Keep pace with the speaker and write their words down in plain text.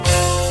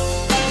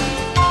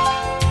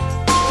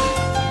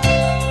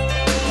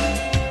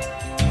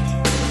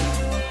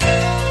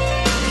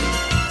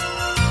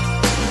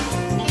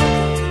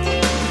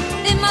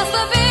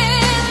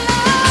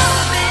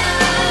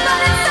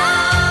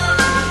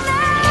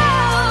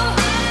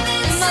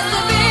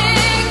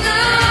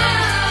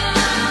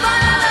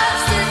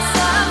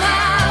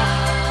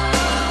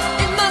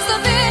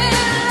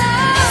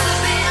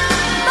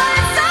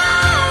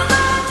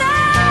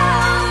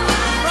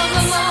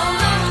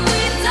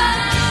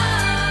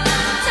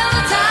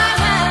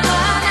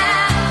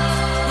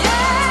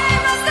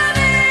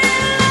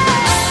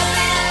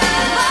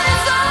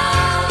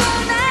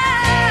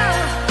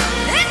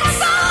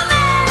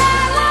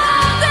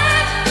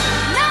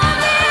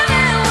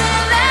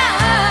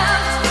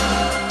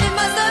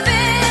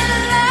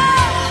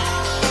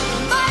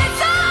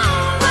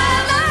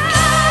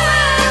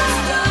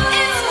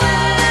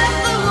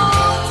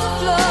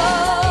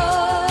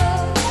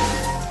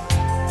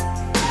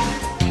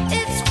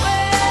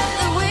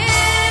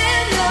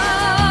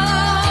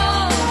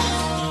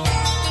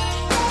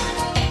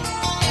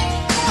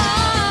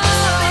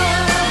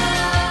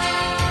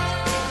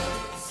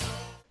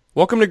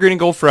Welcome to Green and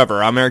Gold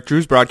Forever. I'm Eric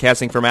Drews,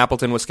 broadcasting from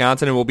Appleton,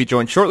 Wisconsin, and we'll be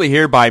joined shortly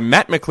here by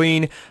Matt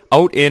McLean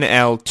out in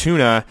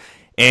Altoona.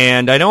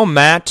 And I know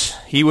Matt,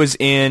 he was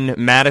in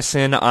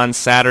Madison on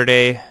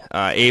Saturday,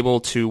 able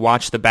to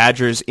watch the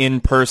Badgers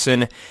in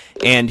person,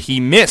 and he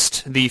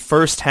missed the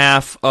first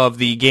half of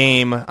the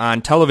game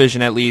on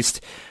television at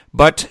least.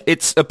 But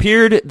it's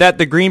appeared that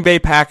the Green Bay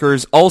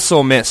Packers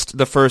also missed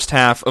the first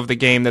half of the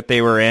game that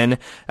they were in,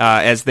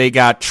 as they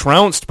got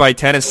trounced by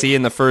Tennessee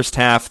in the first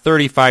half,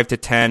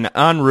 35-10,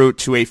 en route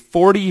to a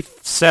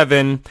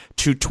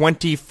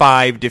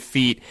 47-25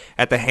 defeat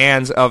at the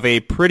hands of a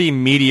pretty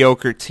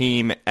mediocre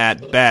team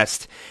at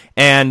best.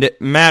 And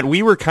Matt,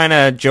 we were kind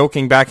of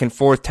joking back and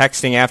forth,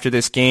 texting after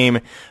this game,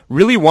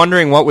 really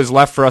wondering what was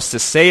left for us to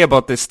say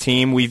about this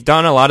team. We've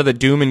done a lot of the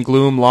doom and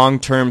gloom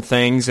long-term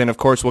things, and of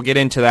course we'll get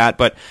into that.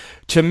 But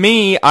to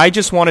me, I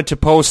just wanted to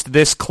post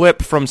this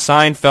clip from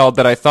Seinfeld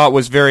that I thought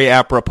was very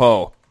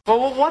apropos.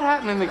 Well, what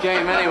happened in the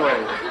game anyway?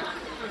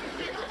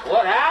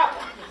 What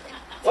happened?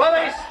 Well,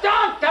 they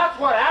stunk, that's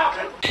what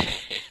happened.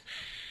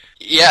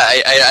 Yeah,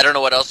 I don't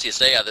know what else you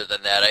say other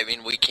than that. I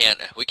mean, we can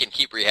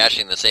keep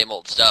rehashing the same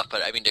old stuff,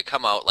 but I mean, to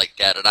come out like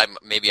that, and I'm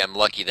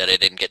lucky that I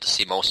didn't get to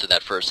see most of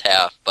that first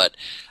half, but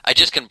I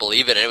just couldn't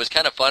believe it, and it was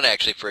kind of fun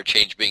actually for a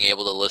change, being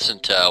able to listen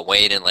to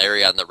Wayne and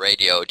Larry on the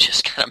radio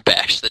just kind of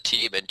bash the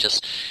team, and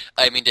just,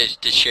 I mean,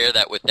 to share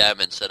that with them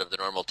instead of the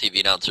normal TV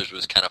announcers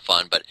was kind of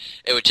fun, but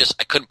it was just,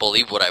 I couldn't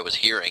believe what I was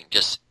hearing.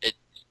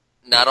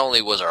 Not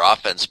only was our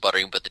offense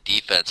sputtering, but the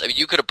defense. I mean,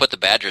 you could have put the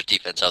Badgers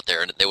defense out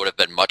there, and they would have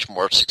been much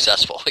more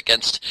successful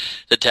against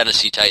the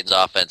Tennessee Titans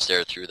offense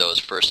there through those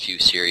first few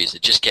series.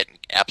 It just getting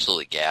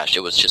absolutely gashed.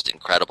 It was just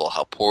incredible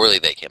how poorly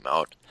they came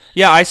out.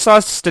 Yeah, I saw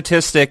a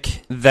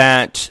statistic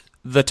that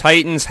the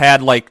Titans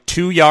had like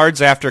 2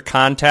 yards after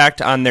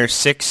contact on their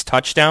 6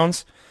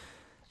 touchdowns.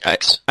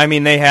 Yikes. I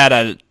mean, they had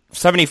a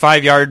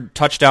 75-yard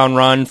touchdown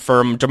run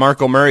from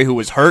DeMarco Murray, who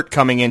was hurt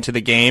coming into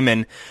the game,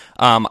 and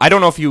I don't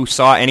know if you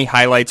saw any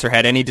highlights or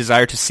had any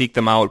desire to seek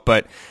them out,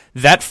 but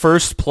that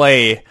first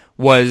play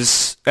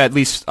was, at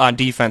least on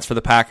defense for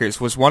the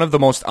Packers, was one of the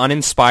most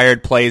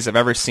uninspired plays I've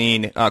ever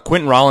seen.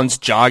 Quentin Rollins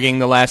jogging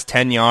the last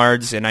 10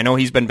 yards, and I know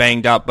he's been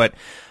banged up, but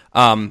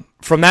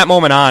from that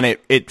moment on,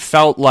 it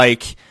felt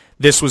like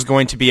this was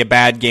going to be a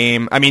bad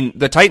game. I mean,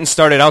 the Titans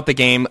started out the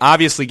game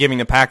obviously giving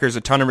the Packers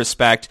a ton of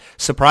respect.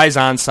 Surprise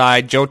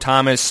onside. Joe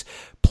Thomas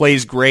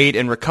plays great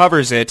and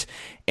recovers it.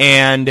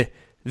 And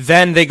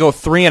then they go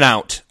 3 and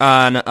out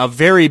on a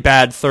very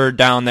bad third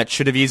down that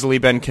should have easily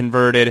been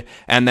converted.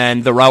 And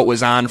then the route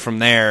was on from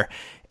there.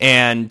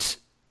 And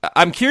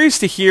I'm curious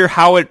to hear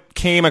how it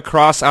came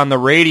across on the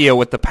radio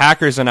with the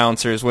Packers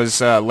announcers.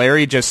 Was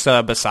Larry just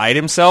beside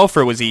himself,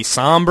 or was he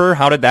somber?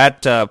 How did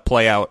that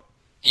play out?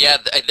 Yeah,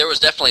 there was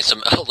definitely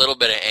a little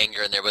bit of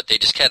anger in there, but they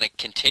just kind of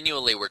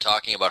continually were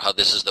talking about how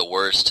this is the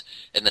worst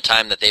in the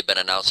time that they've been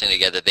announcing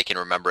together. They can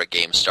remember a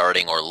game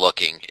starting or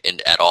looking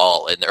at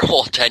all in their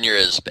whole tenure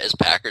as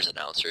Packers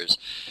announcers.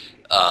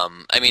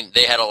 I mean,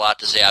 they had a lot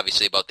to say,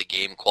 obviously, about the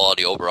game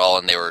quality overall,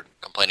 and they were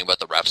complaining about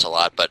the refs a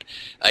lot. But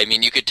I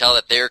mean, you could tell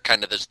that they're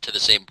kind of to the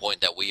same point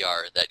that we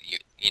are. That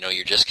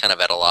you're just kind of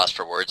at a loss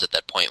for words at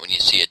that point when you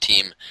see a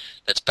team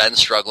that's been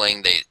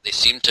struggling. They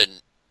seem to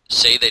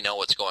say they know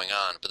what's going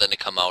on, but then to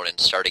come out and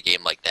start a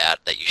game like that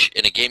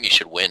in a game you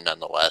should win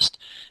nonetheless,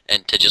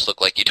 and to just look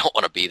like you don't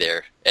want to be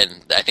there.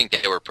 And I think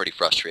they were pretty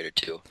frustrated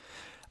too.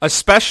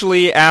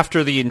 Especially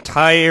after the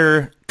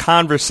entire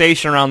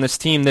conversation around this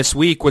team this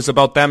week was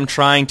about them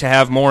trying to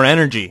have more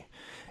energy.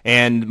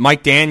 And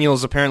Mike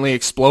Daniels apparently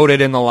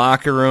exploded in the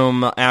locker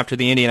room after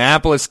the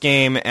Indianapolis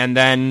game, and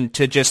then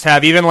to just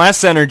have even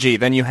less energy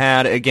than you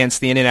had against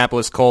the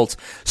Indianapolis Colts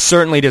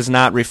certainly does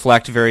not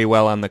reflect very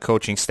well on the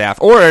coaching staff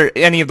or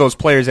any of those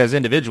players as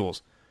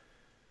individuals.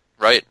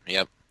 Right,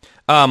 yep.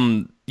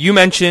 You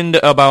mentioned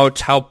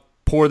about how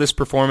poor this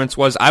performance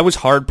was. I was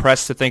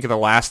hard-pressed to think of the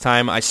last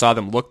time I saw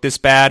them look this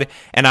bad,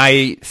 and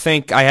I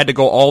think I had to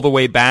go all the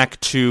way back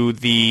to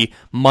the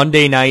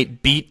Monday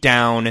night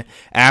beatdown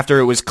after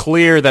it was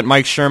clear that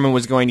Mike Sherman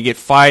was going to get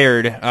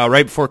fired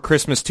right before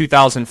Christmas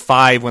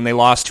 2005 when they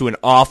lost to an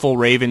awful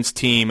Ravens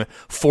team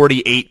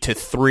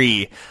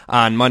 48-3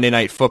 on Monday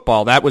Night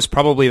Football. That was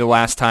probably the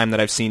last time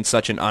that I've seen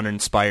such an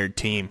uninspired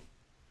team.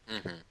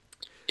 Mm-hmm.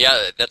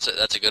 Yeah, that's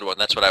a good one.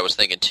 That's what I was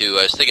thinking too.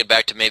 I was thinking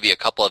back to maybe a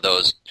couple of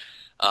those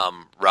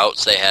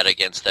routes they had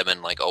against them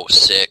in like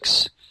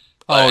 2006.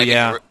 Oh,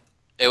 yeah.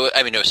 It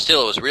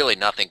was really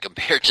nothing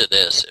compared to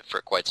this for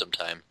quite some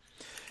time.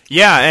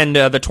 Yeah, and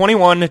the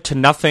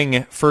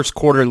 21-0 first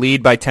quarter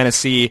lead by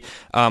Tennessee,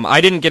 I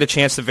didn't get a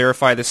chance to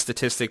verify this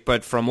statistic,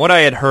 but from what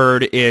I had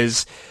heard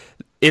is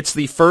it's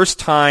the first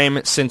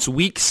time since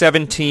Week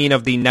 17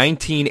 of the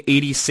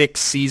 1986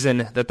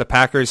 season that the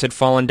Packers had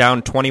fallen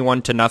down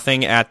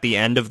 21-0 at the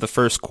end of the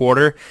first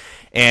quarter.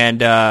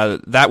 And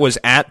that was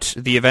at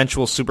the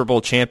eventual Super Bowl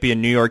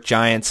champion New York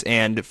Giants.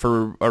 And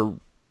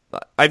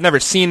I've never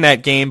seen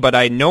that game, but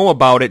I know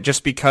about it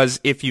just because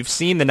if you've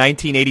seen the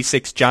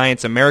 1986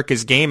 Giants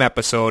America's Game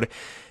episode,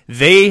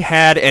 they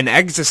had an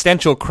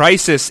existential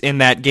crisis in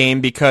that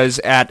game because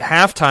at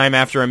halftime,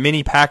 after a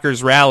mini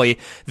Packers rally,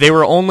 they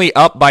were only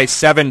up by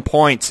 7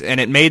 points, and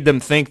it made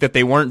them think that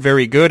they weren't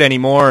very good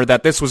anymore,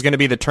 that this was going to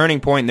be the turning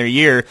point in their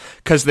year,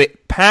 because the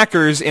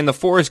Packers in the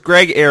Forrest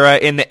Gregg era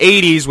in the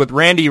 80s with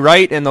Randy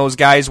Wright and those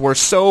guys were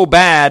so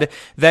bad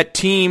that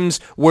teams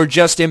were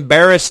just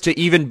embarrassed to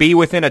even be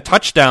within a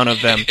touchdown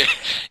of them.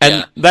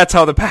 And that's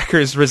how the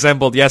Packers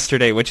resembled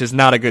yesterday, which is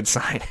not a good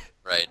sign.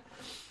 Right.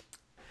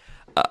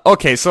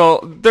 Okay, so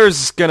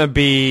there's going to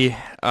be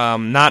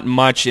not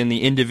much in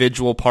the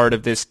individual part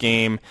of this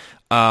game.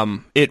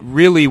 It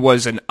really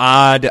was an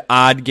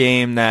odd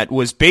game that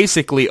was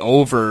basically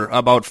over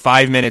about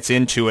 5 minutes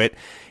into it.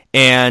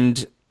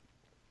 And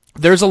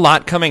there's a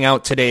lot coming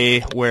out today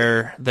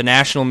where the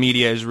national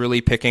media is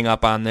really picking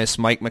up on this.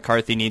 Mike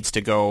McCarthy needs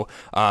to go.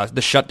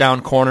 The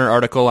Shutdown Corner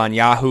article on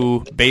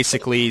Yahoo,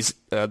 basically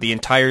the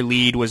entire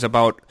lead was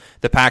about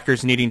the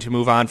Packers needing to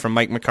move on from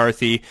Mike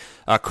McCarthy.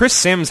 Chris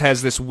Sims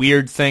has this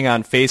weird thing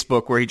on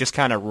Facebook where he just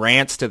kind of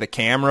rants to the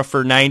camera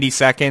for 90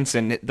 seconds,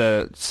 and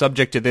the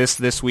subject of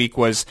this week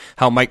was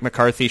how Mike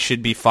McCarthy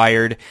should be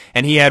fired.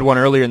 And he had one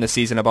earlier in the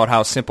season about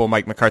how simple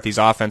Mike McCarthy's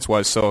offense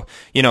was. So,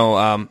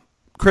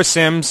 Chris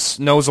Sims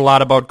knows a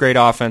lot about great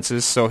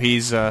offenses, so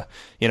he's,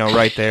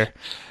 right there.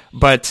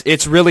 But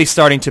it's really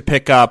starting to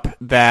pick up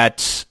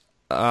that,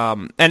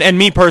 and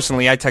me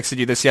personally, I texted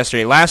you this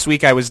yesterday. Last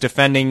week I was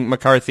defending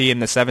McCarthy in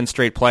the 7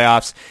 straight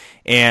playoffs,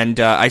 and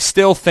I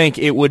still think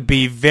it would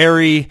be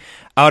very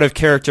out of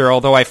character,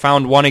 although I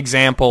found one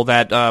example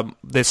that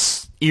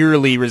this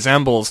eerily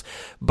resembles.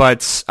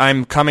 But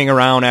I'm coming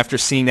around after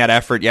seeing that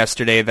effort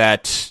yesterday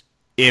that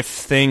if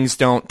things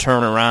don't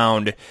turn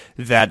around,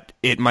 that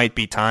it might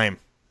be time.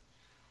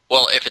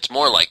 Well, if it's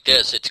more like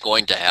this, it's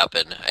going to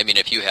happen. I mean,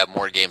 if you have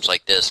more games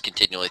like this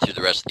continually through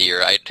the rest of the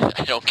year, I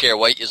don't care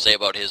what you say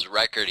about his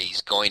record,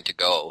 he's going to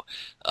go.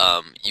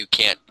 You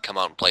can't come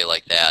out and play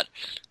like that.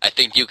 I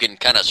think you can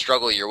kind of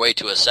struggle your way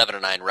to a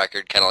 7-9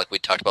 record, kind of like we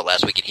talked about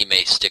last week, and he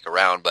may stick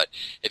around. But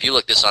if you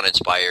look this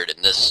uninspired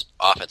and this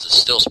offense is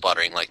still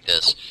sputtering like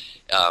this,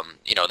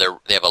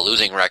 they have a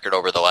losing record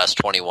over the last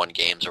 21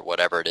 games or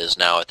whatever it is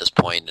now at this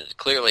point, and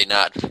clearly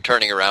not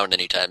turning around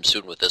anytime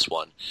soon with this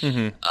one.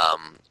 Mm-hmm.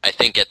 I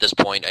think at this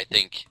point, I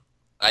think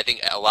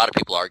a lot of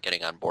people are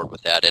getting on board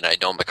with that, and I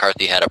know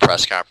McCarthy had a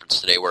press conference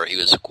today where he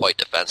was quite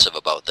defensive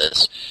about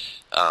this.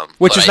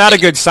 Which is not a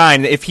good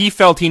sign. If he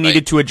felt he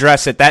needed to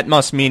address it, that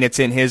must mean it's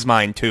in his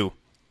mind too.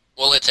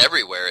 Well, it's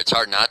everywhere. It's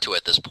hard not to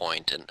at this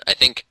point, and I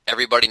think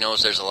everybody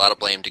knows there's a lot of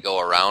blame to go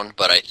around,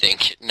 but I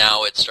think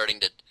now it's starting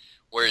to,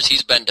 whereas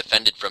he's been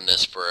defended from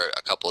this for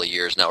a couple of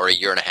years now, or a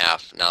year and a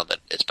half now that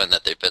it's been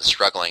that they've been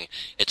struggling,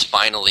 it's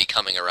finally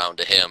coming around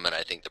to him, and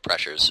I think the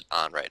pressure's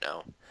on right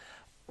now.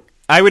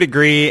 I would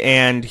agree,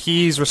 and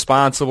he's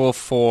responsible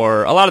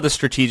for a lot of the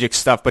strategic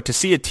stuff, but to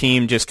see a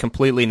team just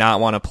completely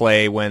not want to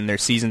play when their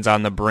season's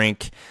on the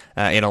brink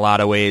in a lot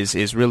of ways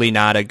is really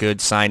not a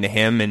good sign to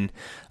him. And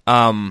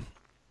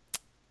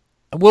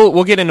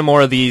we'll get into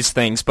more of these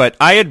things, but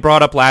I had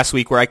brought up last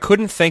week where I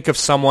couldn't think of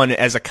someone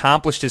as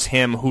accomplished as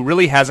him who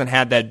really hasn't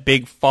had that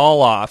big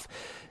fall off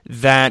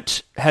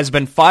that has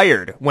been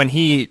fired when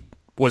he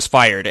was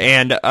fired.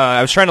 And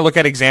I was trying to look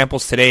at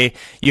examples today.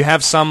 You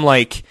have some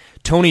like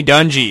Tony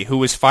Dungy, who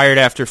was fired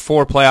after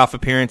 4 playoff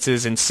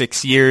appearances in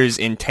 6 years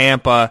in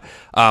Tampa,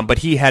 but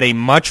he had a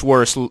much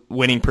worse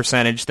winning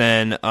percentage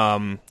than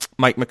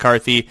Mike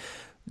McCarthy.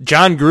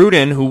 John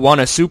Gruden, who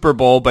won a Super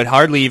Bowl but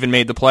hardly even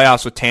made the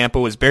playoffs with Tampa,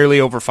 was barely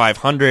over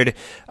 500.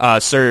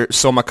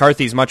 So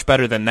McCarthy's much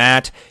better than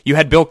that. You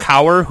had Bill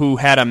Cowher, who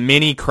had a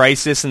mini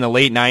crisis in the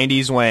late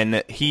 90s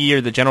when he or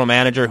the general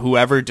manager,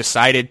 whoever,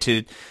 decided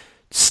to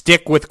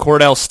stick with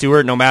Cordell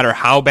Stewart no matter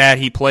how bad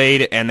he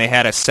played, and they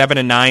had a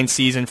 7-9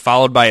 season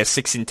followed by a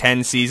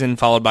 6-10 season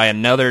followed by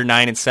another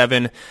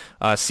 9-7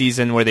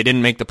 season where they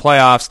didn't make the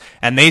playoffs,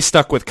 and they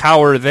stuck with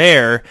Cowher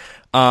there.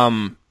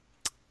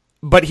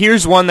 But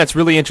here's one that's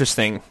really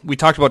interesting. We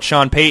talked about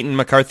Sean Payton.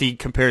 McCarthy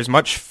compares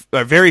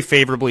very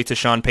favorably to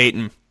Sean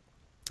Payton.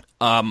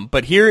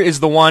 But here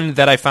is the one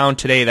that I found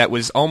today that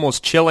was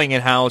almost chilling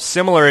in how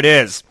similar it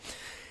is.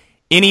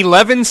 In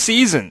 11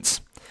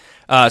 seasons,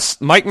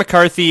 Mike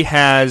McCarthy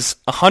has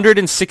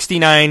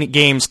 169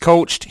 games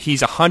coached.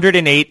 He's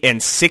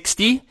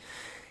 108-60.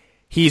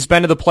 He's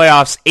been to the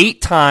playoffs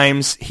 8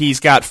 times. He's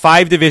got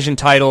 5 division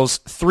titles,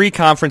 3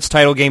 conference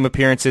title game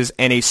appearances,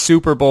 and a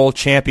Super Bowl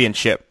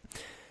championship.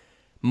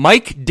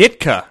 Mike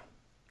Ditka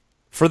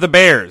for the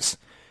Bears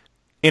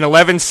in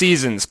 11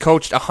 seasons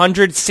coached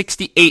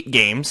 168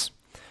 games,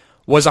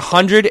 was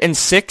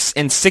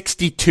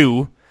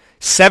 106-62,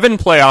 7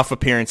 playoff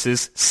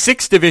appearances,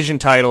 6 division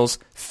titles,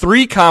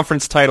 3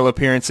 conference title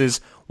appearances,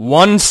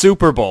 1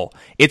 Super Bowl.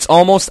 It's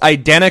almost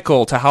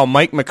identical to how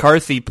Mike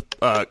McCarthy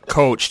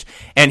coached,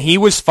 and he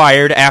was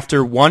fired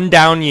after 1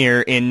 down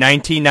year in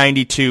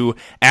 1992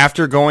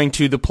 after going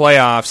to the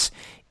playoffs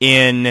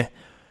in,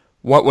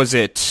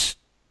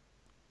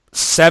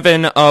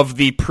 7 of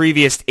the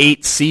previous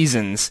 8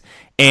 seasons.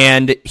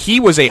 and he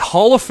was a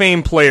Hall of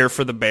Fame player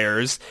for the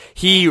Bears.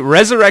 He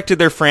resurrected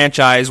their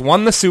franchise,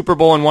 won the Super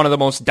Bowl in one of the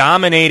most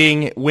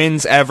dominating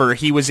wins ever.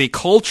 He was a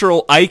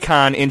cultural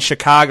icon in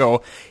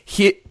Chicago.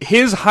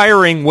 His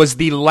hiring was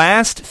the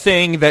last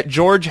thing that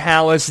George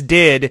Halas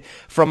did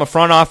from a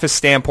front office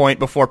standpoint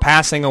before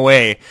passing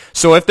away.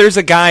 So if there's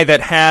a guy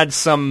that had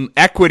some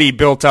equity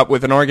built up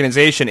with an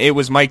organization, it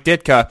was Mike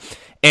Ditka,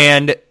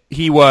 and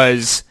he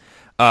was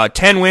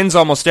 10 wins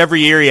almost every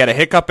year. He had a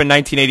hiccup in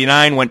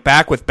 1989, went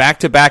back with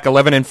back-to-back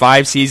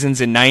 11-5 seasons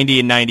in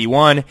 90 and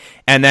 91,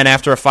 and then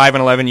after a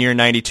 5-11 year in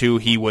 92,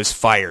 he was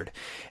fired.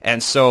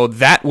 And so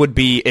that would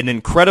be an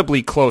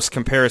incredibly close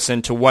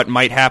comparison to what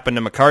might happen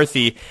to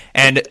McCarthy.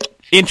 And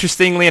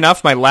interestingly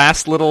enough, my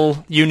last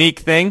little unique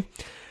thing,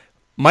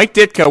 Mike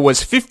Ditka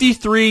was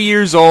 53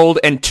 years old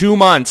and 2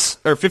 months,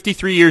 or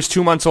 53 years,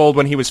 2 months old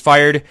when he was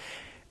fired.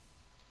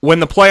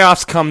 When the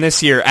playoffs come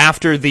this year,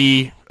 after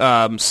the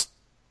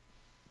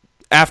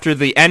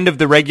end of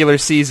the regular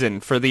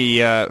season for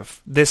the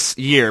this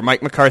year,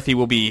 Mike McCarthy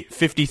will be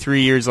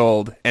 53 years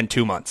old and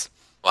 2 months.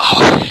 Wow,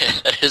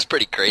 that is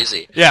pretty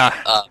crazy. Yeah.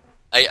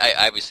 I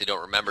obviously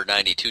don't remember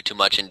 92 too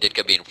much and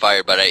Ditka being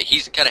fired, but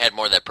he's kind of had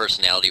more of that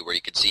personality where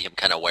you could see him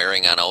kind of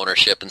wearing on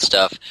ownership and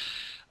stuff.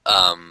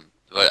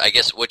 But I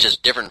guess, which is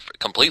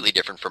completely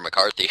different from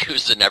McCarthy,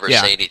 who's the never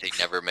say anything,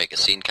 never make a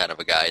scene kind of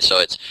a guy.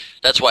 So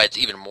that's why it's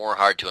even more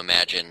hard to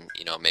imagine,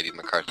 maybe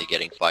McCarthy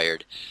getting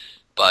fired.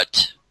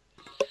 But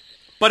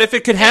if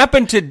it could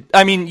happen to,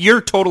 I mean,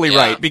 you're totally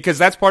right, because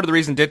that's part of the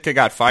reason Ditka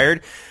got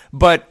fired.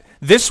 But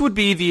this would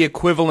be the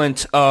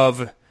equivalent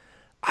of,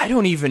 I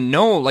don't even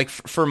know, like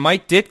for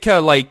Mike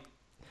Ditka, like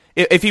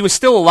if he was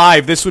still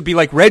alive, this would be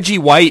like Reggie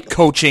White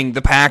coaching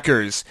the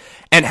Packers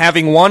and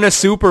having won a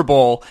Super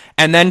Bowl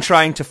and then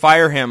trying to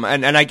fire him.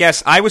 And I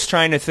guess I was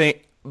trying to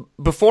think,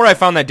 before I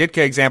found that Ditka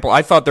example,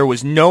 I thought there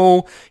was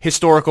no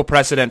historical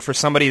precedent for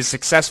somebody as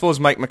successful as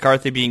Mike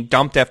McCarthy being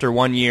dumped after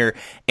 1 year,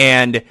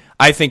 and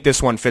I think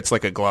this one fits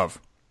like a glove.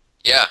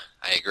 Yeah,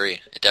 I agree.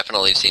 It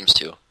definitely seems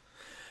to.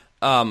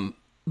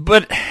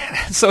 But,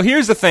 so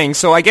here's the thing.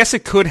 So I guess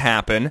it could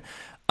happen.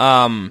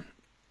 But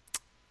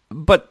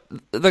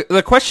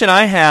the question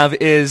I have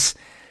is,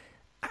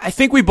 I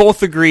think we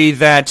both agree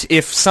that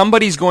if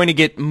somebody's going to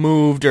get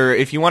moved or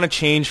if you want to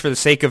change for the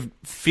sake of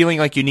feeling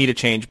like you need a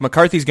change,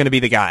 McCarthy's going to be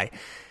the guy.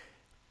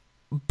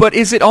 But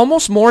is it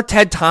almost more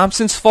Ted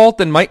Thompson's fault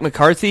than Mike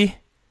McCarthy?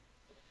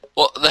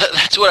 Well,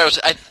 that's what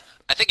I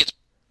think it's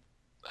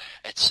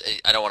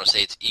I don't want to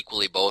say it's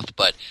equally both,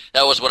 but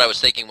that was what I was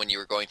thinking when you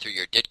were going through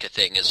your Ditka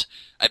thing. Is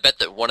I bet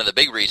that one of the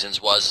big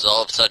reasons was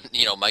all of a sudden,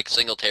 Mike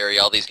Singletary,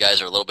 all these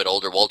guys are a little bit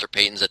older. Walter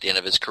Payton's at the end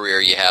of his career.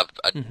 You have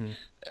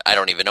I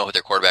don't even know who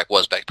their quarterback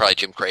was back, probably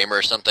Jim Kramer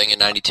or something in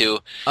 92.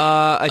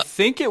 I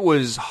think it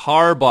was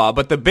Harbaugh,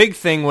 but the big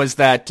thing was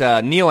that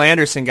Neil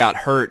Anderson got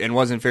hurt and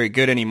wasn't very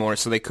good anymore,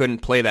 so they couldn't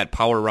play that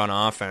power run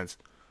offense.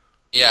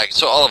 Yeah,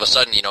 so all of a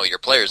sudden, your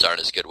players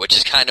aren't as good, which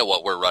is kind of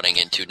what we're running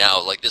into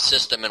now. Like, the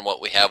system and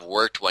what we have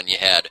worked when you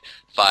had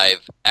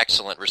 5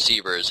 excellent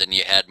receivers and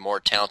you had more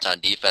talent on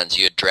defense.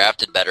 You had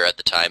drafted better at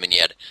the time, and you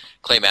had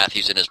Clay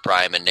Matthews in his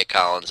prime and Nick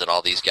Collins and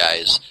all these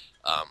guys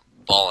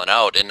balling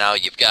out. And now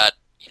you've got,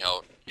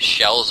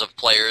 shells of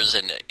players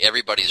and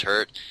everybody's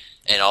hurt,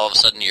 and all of a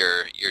sudden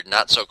your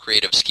not so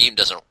creative scheme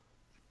doesn't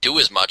do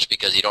as much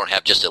because you don't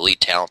have just elite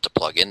talent to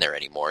plug in there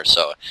anymore.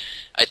 So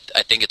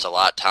I think it's a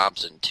lot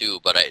Thompson too,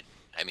 but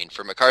I mean,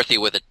 for McCarthy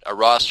with a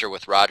roster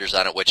with Rodgers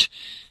on it, which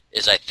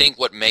is I think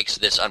what makes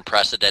this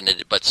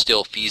unprecedented but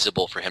still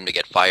feasible for him to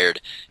get fired,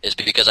 is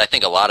because I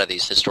think a lot of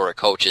these historic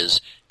coaches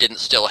didn't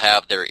still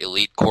have their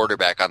elite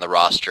quarterback on the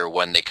roster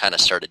when they kind of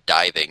started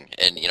diving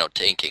and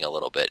tanking a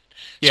little bit.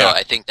 Yeah. So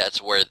I think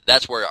that's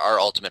where our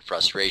ultimate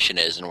frustration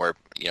is, and where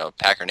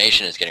Packer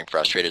Nation is getting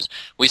frustrated. Is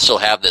we still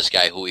have this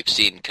guy who we've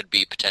seen could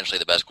be potentially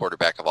the best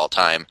quarterback of all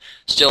time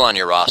still on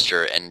your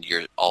roster, and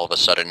you're all of a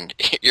sudden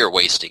you're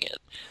wasting it.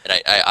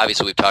 And I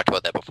obviously we've talked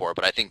about that before,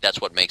 but I think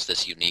that's what makes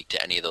this unique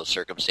to any of those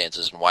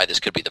circumstances and why this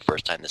could be the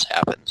first time this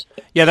happens.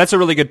 Yeah, that's a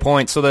really good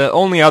point. So the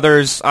only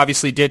others,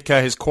 obviously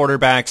Ditka, his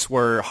quarterbacks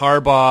were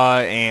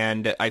Harbaugh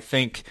and I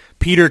think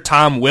Peter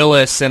Tom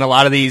Willis, and a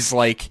lot of these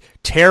like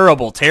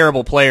terrible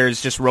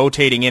players just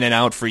rotating in and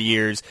out for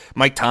years.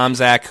 Mike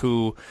Tomczak,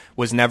 who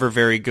was never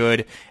very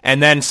good.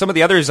 And then some of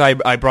the others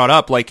I brought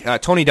up, like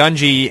Tony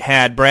Dungy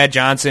had Brad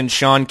Johnson,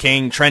 Sean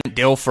King, Trent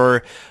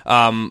Dilfer,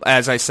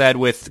 as I said,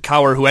 with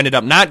Cowher, who ended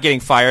up not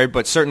getting fired,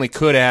 but certainly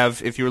could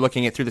have, if you were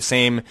looking at through the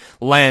same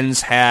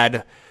lens,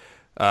 had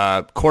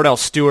Cordell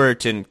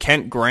Stewart and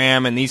Kent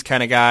Graham and these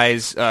kind of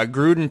guys.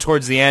 Gruden,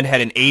 towards the end,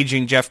 had an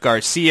aging Jeff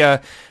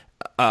Garcia.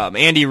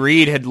 Andy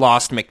Reid had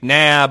lost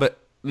McNabb.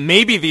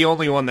 Maybe the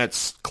only one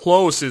that's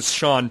close is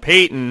Sean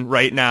Payton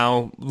right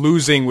now,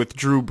 losing with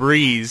Drew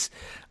Brees.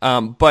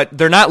 But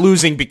they're not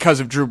losing because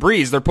of Drew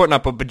Brees. They're putting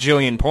up a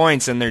bajillion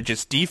points, and their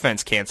just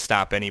defense can't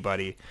stop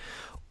anybody.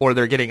 Or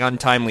they're getting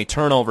untimely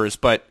turnovers.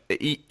 But,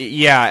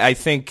 yeah, I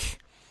think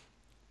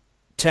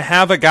to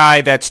have a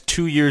guy that's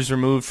 2 years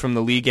removed from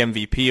the league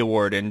MVP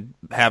award and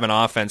have an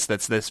offense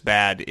that's this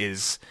bad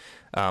is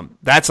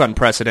that's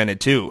unprecedented,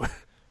 too.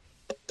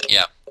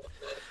 Yeah.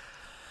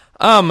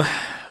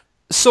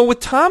 So with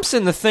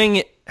Thompson, the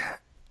thing,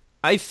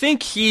 I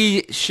think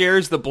he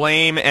shares the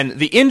blame, and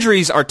the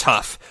injuries are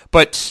tough.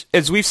 But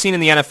as we've seen in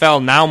the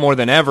NFL now more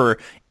than ever,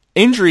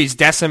 injuries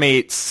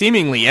decimate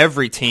seemingly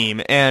every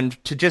team,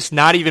 and to just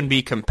not even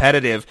be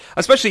competitive,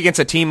 especially against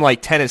a team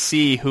like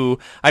Tennessee, who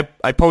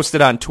I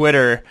posted on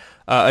Twitter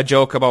a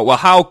joke about, well,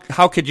 how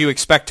could you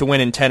expect to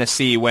win in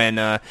Tennessee when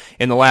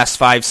in the last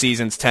 5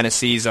 seasons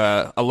Tennessee's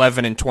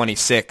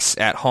 11-26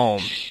 at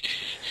home?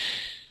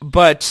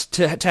 But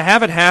to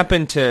have it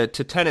happen to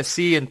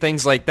Tennessee and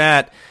things like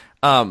that,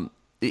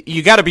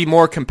 you got to be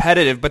more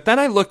competitive. But then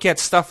I look at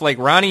stuff like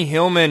Ronnie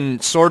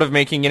Hillman sort of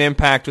making an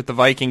impact with the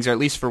Vikings, or at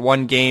least for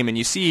one game, and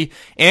you see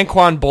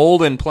Anquan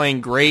Bolden playing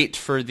great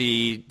for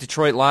the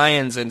Detroit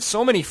Lions, and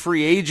so many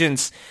free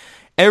agents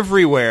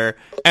everywhere.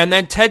 And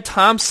then Ted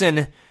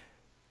Thompson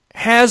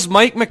has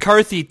Mike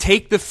McCarthy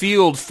take the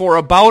field for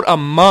about a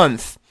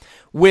month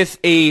with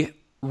a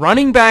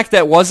running back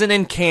that wasn't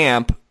in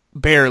camp,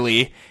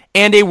 barely,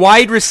 and a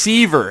wide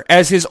receiver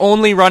as his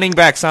only running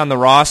backs on the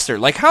roster.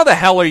 Like, how the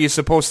hell are you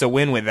supposed to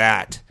win with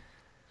that?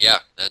 Yeah,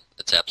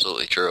 that's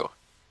absolutely true.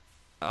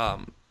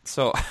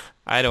 So,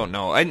 I don't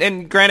know.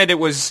 And granted, it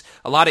was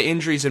a lot of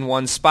injuries in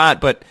one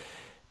spot, but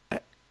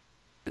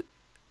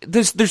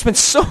there's been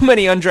so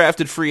many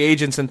undrafted free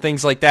agents and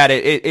things like that.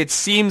 It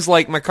seems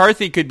like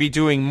McCarthy could be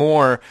doing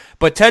more,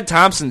 but Ted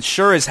Thompson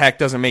sure as heck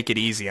doesn't make it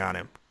easy on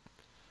him.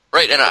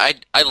 Right, and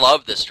I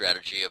love this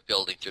strategy of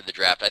building through the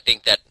draft. I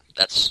think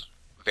that's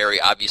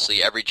very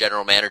obviously every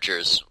general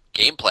manager's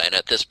game plan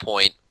at this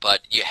point,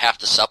 but you have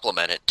to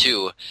supplement it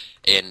too.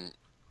 And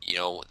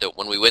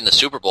when we win the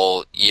Super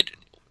Bowl, you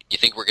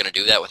think we're going to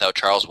do that without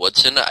Charles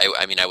Woodson?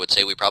 I mean, I would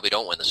say we probably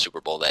don't win the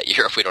Super Bowl that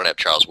year if we don't have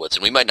Charles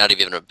Woodson. We might not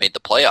even have made the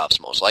playoffs,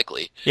 most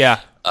likely. Yeah.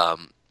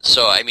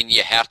 So, I mean,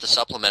 you have to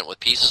supplement with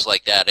pieces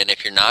like that, and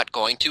if you're not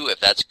going to, if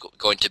that's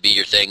going to be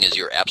your thing, is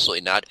you're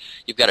absolutely not,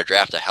 you've got to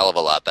draft a hell of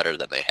a lot better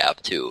than they have,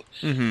 too.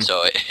 Mm-hmm.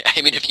 So,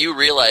 I mean, if you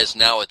realize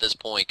now at this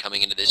point,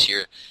 coming into this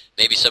year,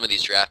 maybe some of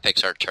these draft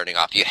picks aren't turning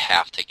off, you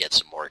have to get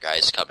some more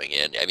guys coming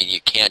in. I mean,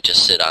 you can't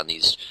just sit on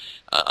these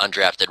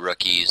undrafted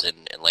rookies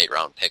and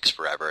late-round picks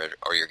forever,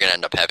 or you're going to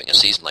end up having a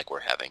season like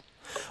we're having.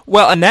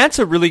 Well, and that's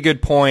a really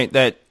good point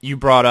that you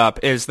brought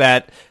up, is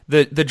that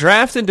the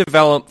draft and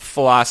develop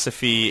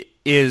philosophy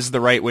is the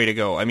right way to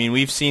go. I mean,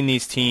 we've seen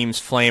these teams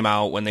flame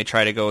out when they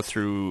try to go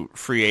through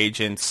free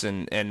agents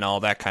and all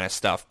that kind of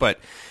stuff. But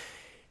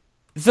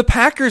the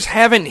Packers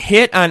haven't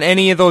hit on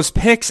any of those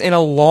picks in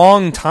a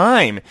long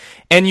time.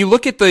 And you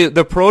look at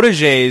the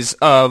proteges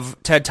of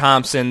Ted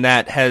Thompson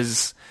that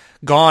has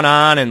gone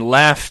on and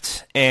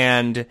left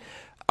and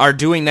are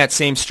doing that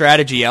same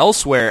strategy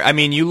elsewhere. I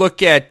mean, you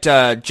look at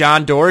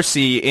John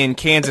Dorsey in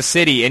Kansas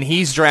City, and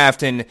he's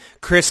drafting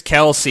Chris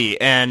Kelsey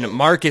and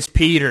Marcus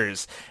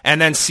Peters, and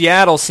then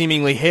Seattle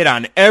seemingly hit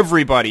on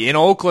everybody. In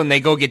Oakland,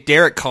 they go get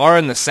Derek Carr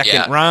in the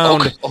second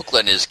round.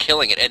 Oakland is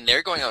killing it, and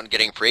they're going out and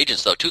getting free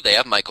agents, though, too. They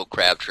have Michael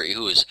Crabtree,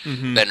 who has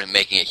been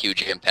making a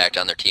huge impact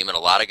on their team, and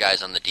a lot of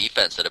guys on the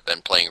defense that have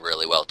been playing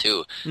really well,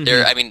 too.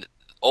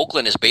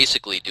 Oakland is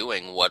basically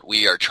doing what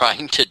we are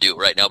trying to do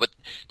right now, but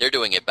they're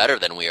doing it better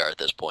than we are at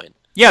this point.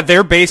 Yeah,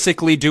 they're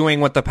basically doing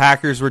what the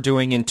Packers were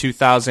doing in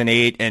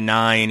 2008 and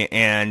 9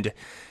 and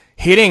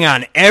hitting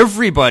on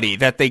everybody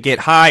that they get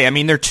high. I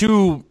mean, their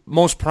two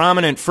most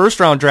prominent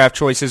first-round draft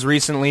choices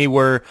recently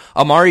were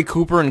Amari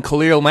Cooper and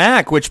Khalil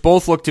Mack, which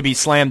both look to be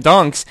slam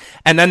dunks,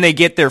 and then they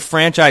get their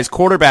franchise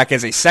quarterback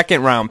as a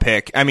second-round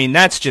pick. I mean,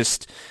 that's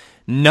just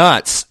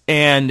nuts.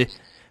 And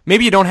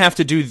maybe you don't have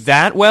to do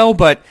that well,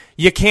 but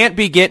you can't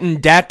be getting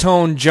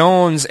Datone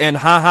Jones and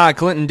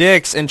Clinton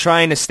Dix and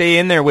trying to stay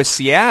in there with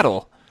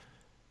Seattle.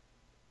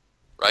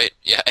 Right.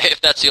 Yeah.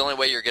 If that's the only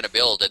way you're going to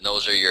build, and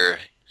those are your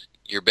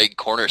big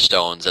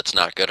cornerstones, that's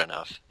not good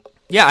enough.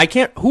 Yeah, I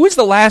can't. Who is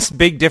the last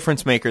big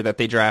difference maker that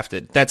they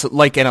drafted? That's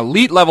like an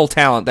elite level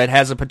talent that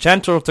has a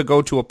potential to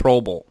go to a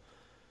Pro Bowl.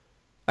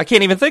 I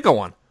can't even think of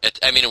one.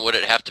 Would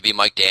it have to be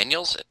Mike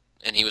Daniels,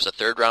 and he was a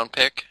third round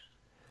pick?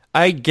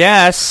 I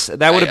guess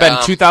that would have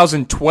been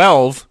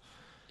 2012.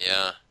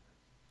 Yeah.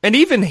 And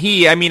even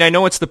he, I mean, I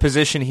know it's the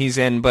position he's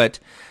in,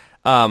 but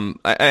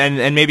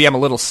and maybe I'm a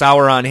little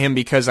sour on him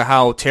because of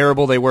how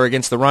terrible they were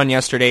against the run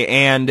yesterday,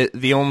 and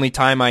the only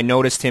time I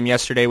noticed him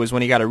yesterday was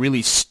when he got a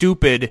really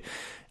stupid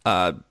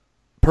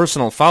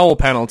personal foul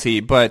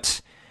penalty,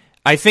 but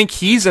I think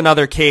he's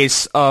another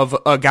case of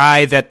a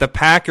guy that the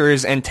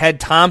Packers and Ted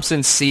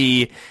Thompson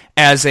see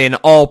as an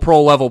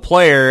all-pro level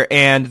player,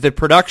 and the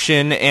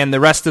production and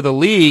the rest of the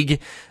league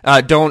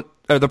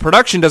the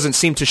production doesn't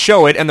seem to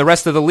show it, and the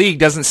rest of the league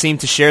doesn't seem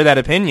to share that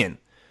opinion.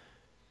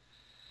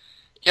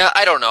 Yeah,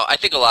 I don't know. I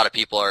think a lot of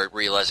people are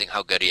realizing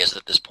how good he is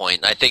at this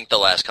point. I think the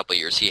last couple of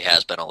years he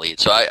has been elite,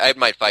 so I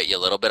might fight you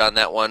a little bit on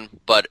that one,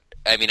 but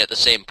I mean, at the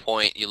same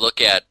point, you look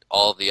at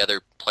all the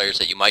other players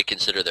that you might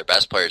consider their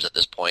best players at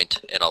this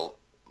point, and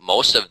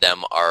most of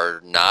them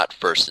are not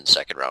first and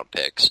second round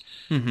picks.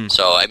 Mm-hmm.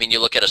 So, I mean, you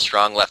look at a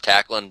strong left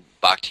tackle in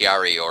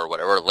Bakhtiari or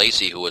whatever,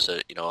 Lacey, who was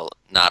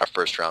not a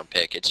first round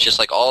pick. It's just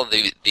like all of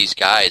these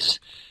guys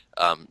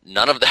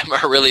none of them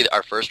are really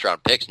our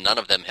first-round picks. None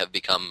of them have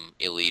become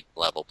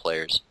elite-level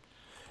players.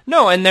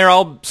 No, and they're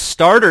all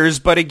starters,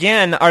 but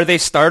again, are they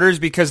starters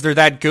because they're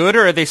that good,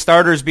 or are they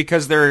starters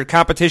because their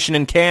competition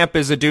in camp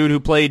is a dude who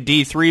played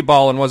D3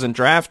 ball and wasn't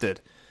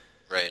drafted?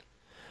 Right.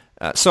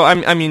 So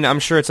I'm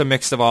sure it's a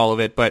mix of all of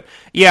it, but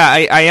yeah,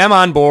 I am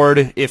on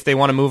board if they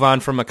want to move on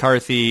from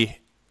McCarthy.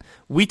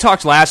 We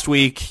talked last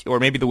week, or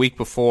maybe the week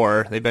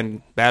before, they've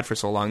been bad for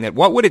so long, that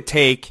what would it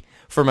take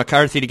for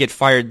McCarthy to get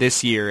fired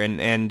this year,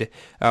 and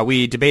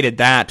we debated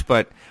that,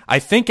 but I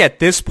think at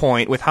this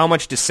point, with how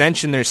much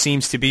dissension there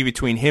seems to be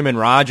between him and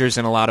Rodgers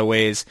in a lot of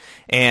ways,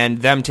 and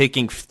them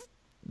taking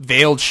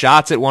veiled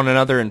shots at one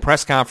another in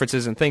press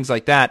conferences and things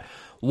like that,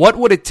 what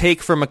would it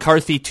take for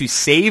McCarthy to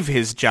save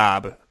his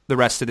job the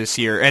rest of this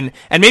year? And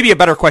maybe a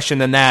better question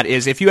than that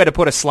is, if you had to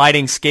put a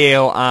sliding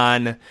scale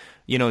on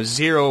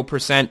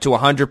 0% to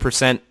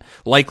 100%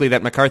 likely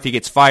that McCarthy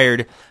gets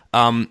fired,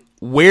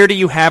 where do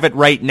you have it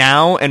right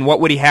now, and what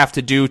would he have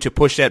to do to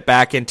push that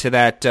back into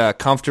that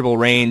comfortable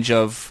range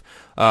of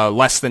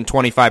less than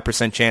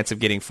 25% chance of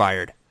getting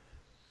fired?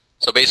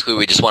 So basically,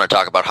 we just want to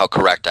talk about how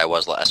correct I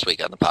was last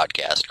week on the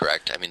podcast,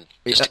 correct? I mean,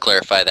 just to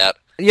clarify that.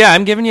 Yeah,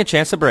 I'm giving you a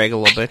chance to brag a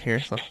little bit here.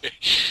 So.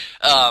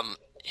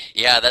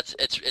 Yeah,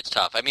 it's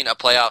tough. I mean, a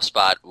playoff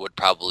spot would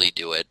probably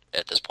do it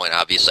at this point,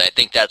 obviously. I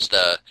think that's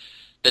the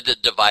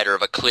divider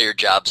of a clear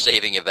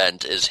job-saving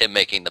event is him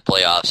making the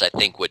playoffs, I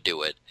think would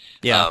do it.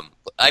 Yeah.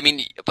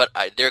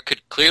 There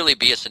could clearly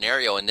be a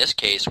scenario in this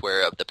case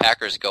where the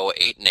Packers go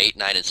 8-8,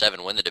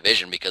 9-7, win the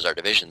division because our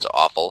division's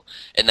awful,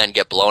 and then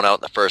get blown out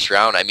in the first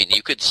round. I mean,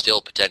 you could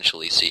still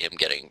potentially see him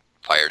getting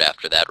fired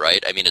after that,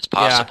 right? I mean, it's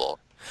possible.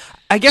 Yeah.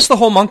 I guess the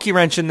whole monkey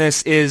wrench in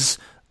this is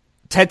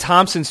Ted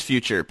Thompson's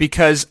future,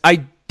 because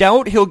I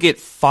doubt he'll get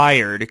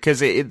fired because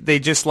they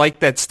just like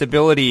that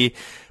stability,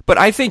 but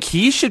I think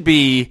he should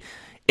be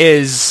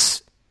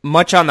as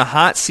much on the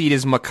hot seat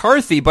as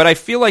McCarthy. But I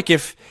feel like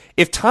if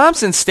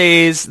Thompson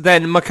stays,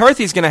 then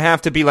McCarthy's going to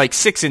have to be like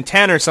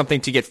 6-10 or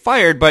something to get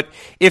fired. But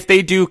if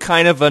they do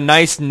kind of a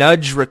nice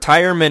nudge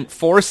retirement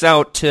force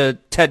out to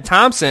Ted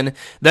Thompson,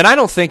 then I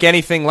don't think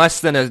anything less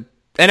than a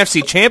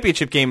NFC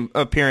Championship game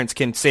appearance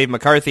can save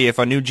McCarthy if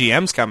a new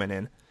GM's coming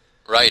in.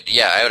 Right,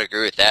 yeah, I would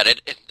agree with that.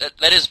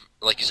 That is,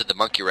 like you said, the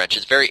monkey wrench.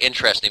 It's very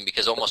interesting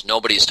because almost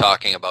nobody's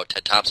talking about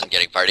Ted Thompson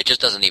getting fired. It just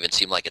doesn't even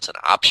seem like it's an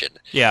option.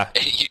 Yeah.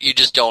 You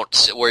just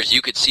don't, whereas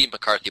you could see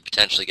McCarthy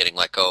potentially getting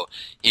let go.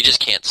 You just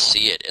can't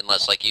see it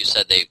unless, like you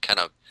said, they kind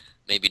of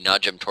maybe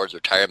nudge him towards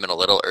retirement a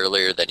little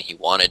earlier than he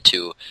wanted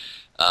to.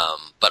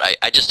 But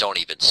I just don't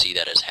even see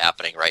that as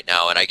happening right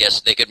now. And I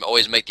guess they could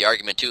always make the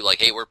argument, too,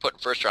 like, hey, we're putting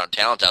first-round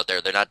talent out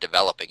there. They're not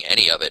developing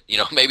any of it.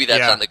 Maybe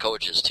that's on the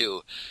coaches,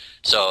 too.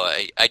 So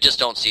I just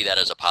don't see that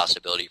as a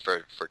possibility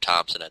for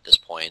Thompson at this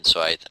point. So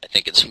I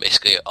think it's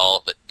basically all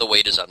of it. The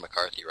weight is on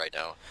McCarthy right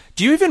now.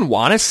 Do you even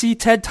want to see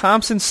Ted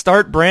Thompson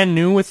start brand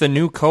new with a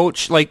new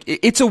coach? Like,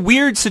 it's a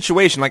weird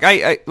situation. Like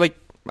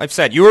I've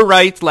said, you were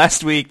right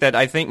last week that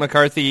I think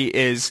McCarthy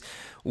is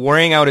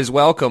wearing out his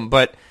welcome,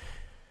 but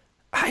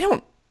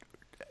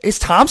is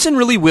Thompson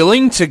really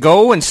willing to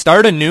go and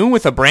start anew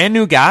with a brand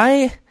new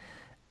guy?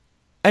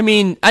 I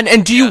mean,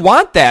 and do you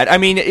want that? I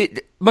mean,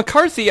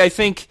 McCarthy, I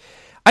think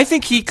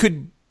he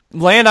could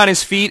land on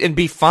his feet and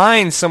be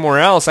fine somewhere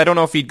else. I don't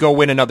know if he'd go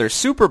win another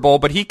Super Bowl,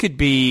 but he could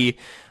be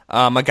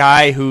a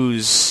guy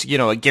who's,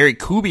 a Gary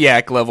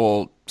Kubiak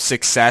level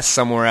success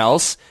somewhere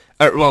else.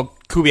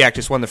 Kubiak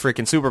just won the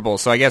freaking Super Bowl,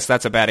 so I guess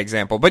that's a bad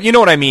example. But you know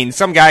what I mean?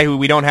 Some guy who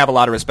we don't have a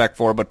lot of respect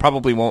for, but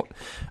probably won't.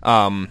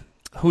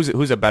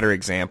 Who's a better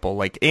example?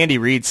 Like Andy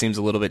Reid seems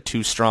a little bit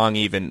too strong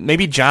even.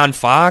 Maybe John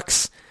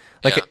Fox,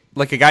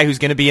 like a guy who's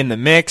going to be in the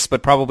mix,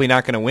 but probably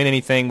not going to win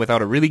anything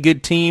without a really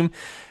good team.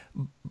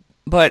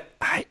 But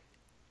I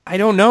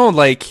don't know.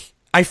 Like,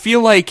 I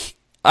feel like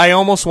I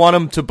almost want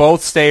them to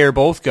both stay or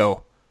both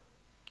go.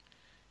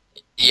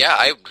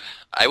 Yeah,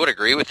 I would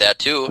agree with that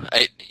too.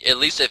 At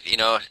least if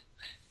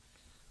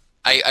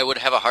I would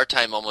have a hard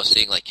time almost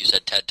seeing, like you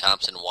said, Ted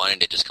Thompson wanting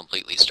to just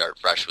completely start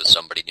fresh with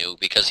somebody new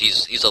because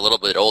he's a little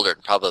bit older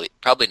and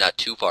probably not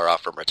too far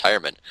off from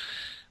retirement.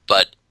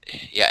 But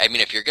yeah, I mean,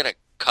 if you're gonna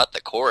cut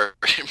the core,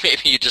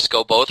 maybe you just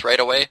go both right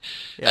away.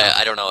 Yeah.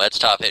 I don't know. That's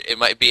tough. It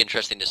might be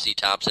interesting to see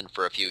Thompson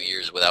for a few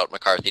years without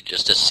McCarthy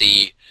just to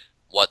see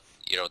what,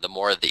 the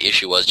more of the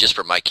issue was, just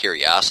for my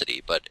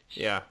curiosity. But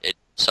yeah,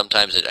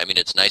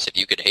 it's nice if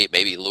you could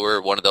maybe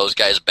lure one of those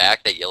guys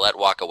back that you let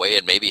walk away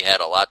and maybe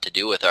had a lot to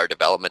do with our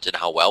development and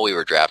how well we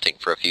were drafting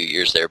for a few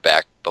years there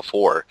back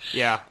before.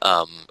 Yeah.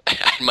 I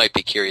might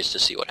be curious to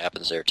see what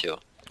happens there too.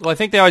 Well, I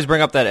think they always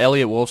bring up that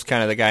Elliot Wolf's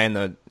kind of the guy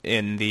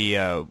in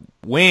the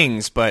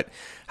wings, but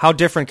how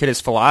different could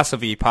his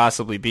philosophy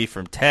possibly be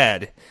from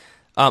Ted?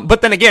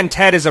 But then again,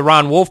 Ted is a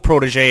Ron Wolf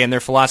protege, and their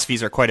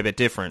philosophies are quite a bit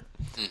different.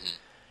 Mm-hmm.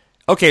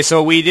 Okay,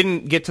 so we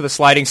didn't get to the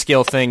sliding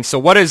scale thing. So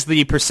what is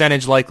the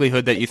percentage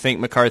likelihood that you think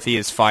McCarthy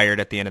is fired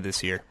at the end of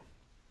this year?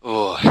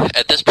 Ooh,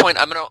 at this point,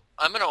 I'm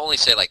gonna only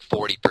say like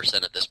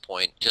 40% at this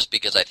point, just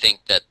because I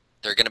think that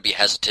they're gonna be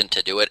hesitant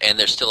to do it, and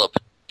there's still a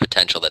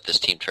potential that this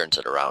team turns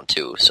it around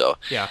too. So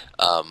yeah.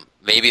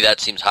 maybe that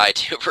seems high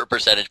too for a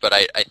percentage, but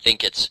I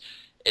think it's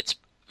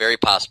very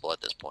possible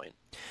at this point.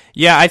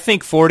 Yeah, I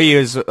think 40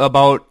 is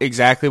about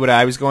exactly what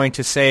I was going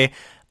to say.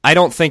 I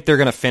don't think they're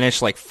going to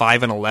finish like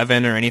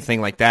 5-11 or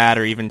anything like that,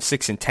 or even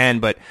 6-10.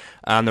 But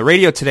on the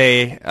radio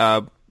today,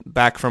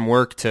 back from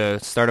work to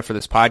start up for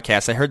this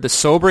podcast, I heard the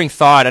sobering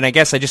thought, and I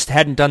guess I just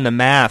hadn't done the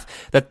math,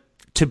 that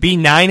to be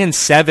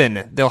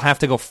 9-7, they'll have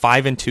to go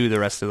 5-2 the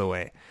rest of the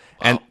way,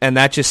 wow. and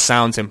that just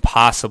sounds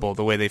impossible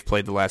the way they've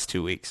played the last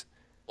 2 weeks.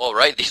 Well,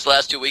 right, these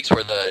last 2 weeks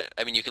were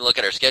you can look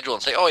at our schedule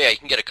and say, oh yeah, you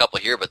can get a couple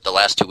here, but the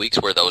last 2 weeks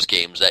were those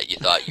games that you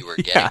thought you were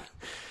getting. Yeah.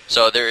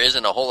 So there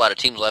isn't a whole lot of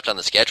teams left on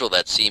the schedule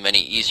that seem any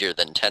easier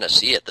than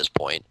Tennessee at this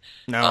point.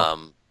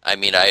 No.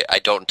 I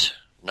don't,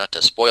 not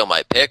to spoil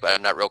my pick, but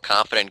I'm not real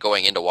confident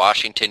going into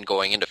Washington,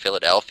 going into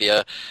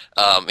Philadelphia,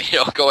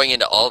 going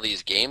into all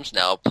these games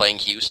now, playing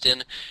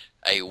Houston.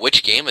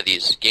 Which games of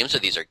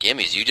these are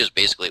gimmies? You just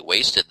basically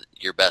wasted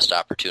your best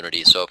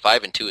opportunity. So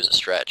 5-2 is a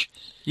stretch.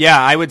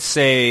 Yeah, I would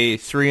say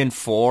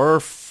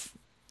 3-4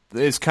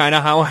 is kind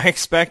of how I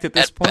expect at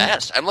this point. At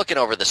best. I'm looking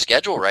over the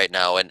schedule right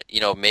now, and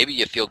maybe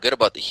you feel good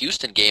about the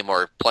Houston game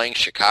or playing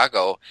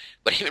Chicago,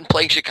 but even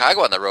playing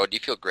Chicago on the road, do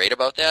you feel great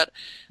about that?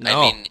 No.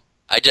 I mean,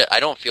 I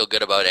don't feel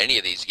good about any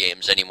of these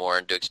games anymore,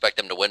 and to expect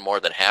them to win more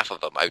than half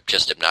of them, I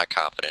just am not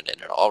confident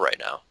in it all right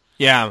now.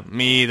 Yeah,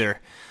 me either.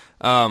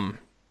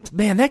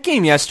 Man, that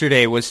game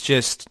yesterday was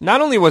just,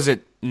 not only was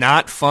it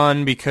not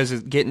fun because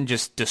of getting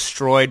just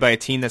destroyed by a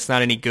team that's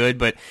not any good,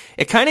 but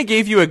it kind of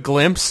gave you a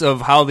glimpse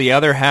of how the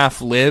other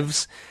half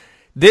lives.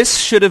 This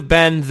should have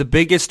been the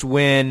biggest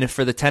win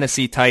for the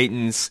Tennessee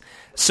Titans,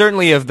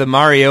 certainly of the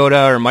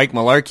Mariota or Mike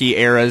Mularkey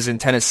eras in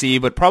Tennessee,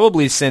 but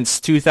probably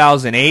since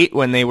 2008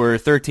 when they were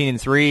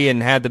 13-3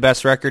 and had the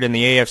best record in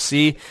the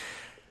AFC.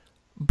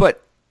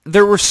 But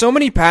there were so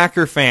many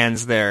Packer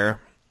fans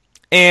there,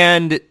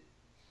 and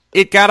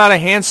it got out of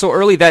hand so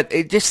early that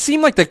it just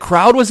seemed like the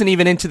crowd wasn't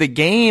even into the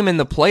game and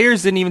the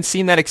players didn't even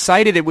seem that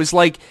excited. It was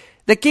like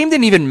that game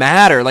didn't even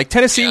matter. Like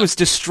Tennessee was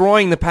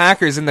destroying the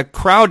Packers and the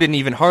crowd didn't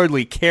even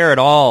hardly care at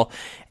all.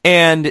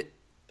 And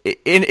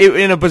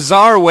in a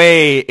bizarre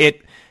way,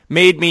 it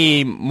made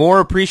me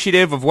more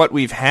appreciative of what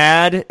we've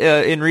had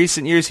in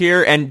recent years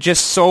here, and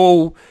just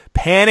so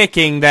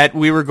panicking that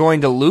we were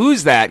going to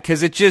lose that,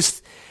 because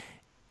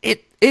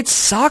it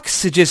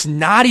sucks to just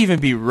not even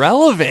be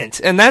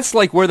relevant. And that's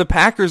like where the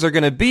Packers are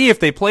going to be if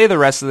they play the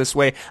rest of this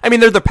way. I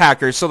mean, they're the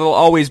Packers, so they'll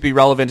always be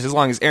relevant as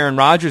long as Aaron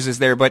Rodgers is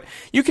there. But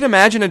you can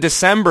imagine a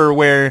December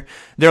where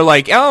they're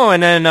like, oh,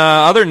 and then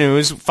other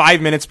news,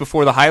 5 minutes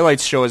before the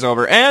highlights show is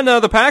over. And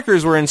the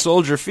Packers were in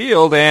Soldier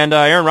Field, and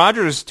Aaron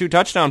Rodgers, 2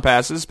 touchdown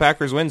passes.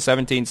 Packers win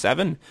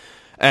 17-7.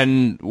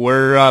 And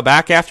we're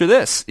back after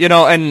this.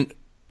 And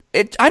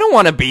I don't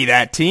want to be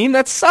that team.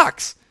 That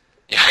sucks.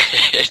 Yeah,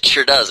 it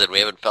sure does, and we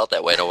haven't felt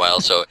that way in a while.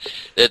 So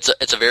it's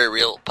a very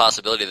real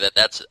possibility that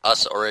that's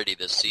us already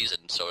this season.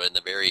 So in the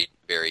very,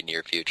 very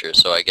near future.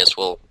 So I guess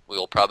we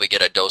will probably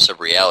get a dose of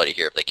reality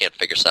here if they can't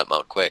figure something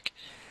out quick.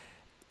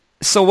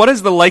 So what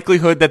is the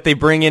likelihood that they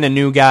bring in a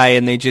new guy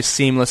and they just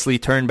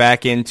seamlessly turn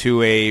back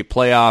into a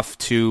playoff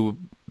to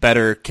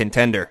better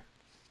contender?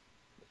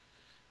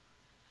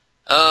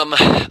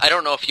 I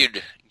don't know if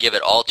you'd give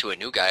it all to a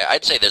new guy.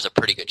 I'd say there's a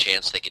pretty good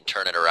chance they can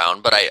turn it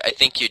around, but I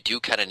think you do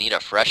kind of need a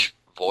fresh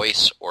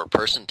voice or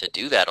person to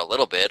do that a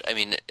little bit. I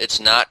mean, it's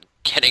not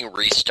getting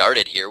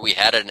restarted here. We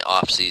had an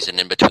off season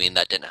in between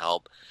that didn't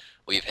help.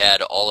 We've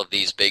had all of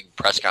these big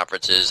press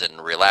conferences and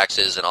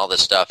relaxes and all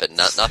this stuff, and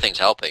nothing's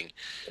helping.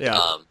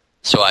 Yeah.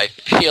 So I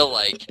feel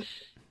like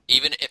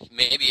even if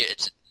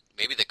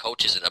maybe the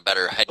coach isn't a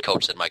better head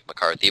coach than Mike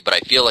McCarthy, but I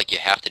feel like you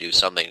have to do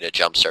something to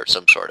jumpstart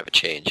some sort of a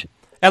change.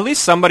 At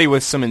least somebody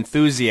with some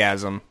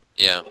enthusiasm.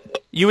 Yeah.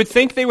 You would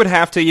think they would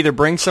have to either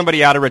bring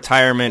somebody out of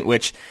retirement,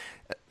 which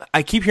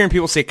I keep hearing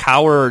people say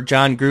Cowher or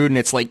John Gruden.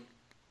 It's like,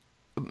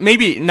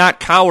 maybe not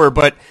Cowher,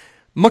 but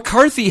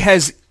McCarthy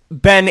has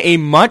been a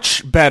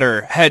much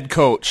better head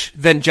coach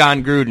than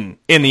John Gruden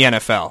in the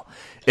NFL.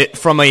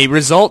 From a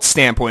results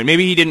standpoint,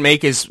 maybe he didn't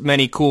make as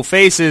many cool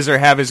faces or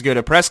have as good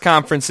a press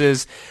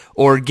conferences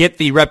or get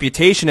the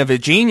reputation of a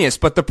genius,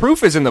 but the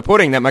proof is in the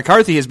pudding that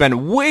McCarthy has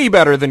been way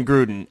better than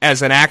Gruden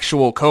as an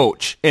actual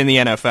coach in the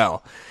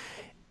NFL.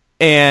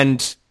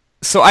 And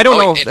so I don't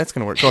know if that's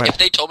going to work. Go ahead. If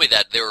they told me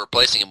that they were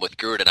replacing him with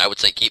Gruden, I would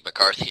say keep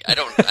McCarthy. I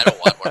don't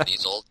want one of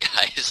these old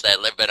guys that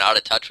have been out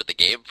of touch with the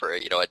game for a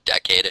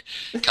decade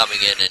coming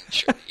in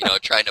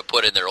and trying to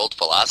put in their old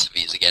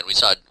philosophies again. We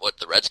saw what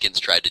the Redskins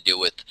tried to do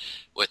with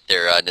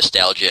their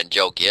nostalgia and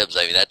Joe Gibbs.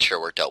 I mean, that sure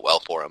worked out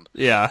well for him.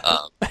 Yeah.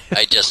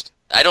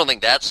 I don't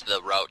think that's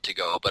the route to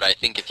go, but I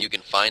think if you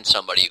can find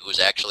somebody who's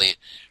actually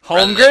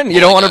Holmgren, you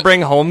don't want to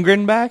bring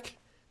Holmgren back?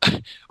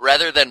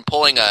 Rather than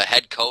pulling a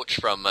head coach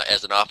from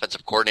as an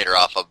offensive coordinator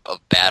off of a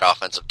bad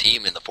offensive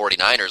team in the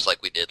 49ers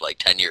like we did like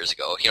 10 years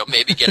ago,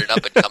 maybe get an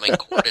up-and-coming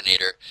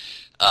coordinator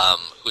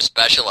who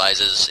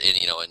specializes in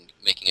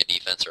making a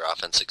defense or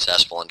offense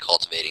successful and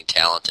cultivating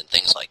talent and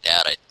things like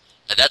that.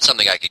 That's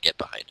something I could get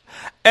behind.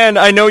 And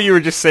I know you were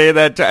just saying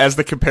that as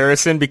the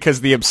comparison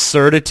because the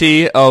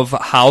absurdity of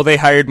how they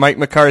hired Mike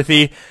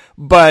McCarthy,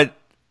 But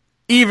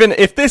even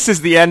if this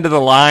is the end of the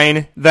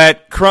line,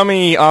 that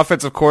crummy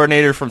offensive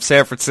coordinator from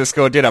San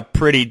Francisco did a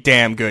pretty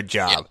damn good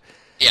job.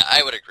 Yeah,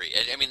 I would agree.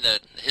 I mean,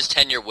 his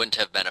tenure wouldn't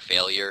have been a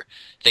failure.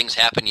 Things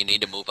happen. You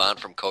need to move on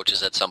from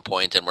coaches at some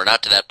point, and we're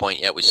not to that point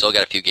yet. We still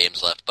got a few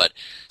games left, but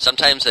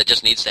sometimes that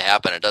just needs to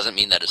happen. It doesn't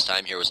mean that his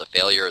time here was a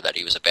failure or that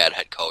he was a bad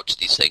head coach.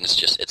 These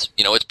things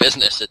it's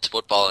business. It's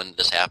football, and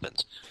this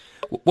happens.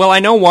 Well, I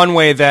know one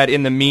way that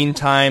in the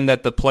meantime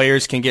that the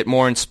players can get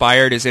more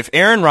inspired is if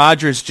Aaron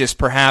Rodgers just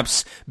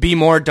perhaps be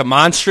more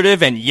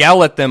demonstrative and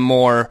yell at them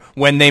more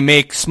when they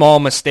make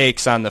small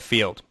mistakes on the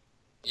field.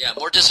 Yeah,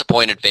 more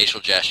disappointed facial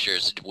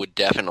gestures would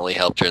definitely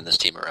help turn this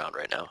team around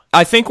right now.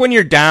 I think when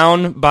you're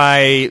down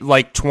by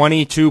like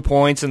 22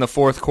 points in the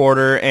fourth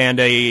quarter and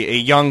a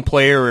young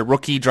player or a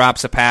rookie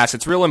drops a pass,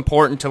 it's real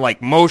important to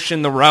like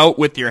motion the route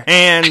with your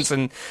hands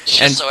and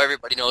so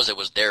everybody knows it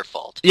was their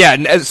fault.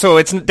 Yeah, so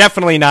it's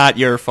definitely not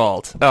your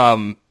fault.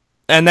 And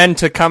then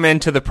to come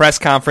into the press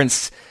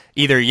conference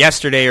either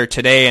yesterday or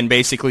today and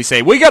basically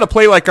say, we got to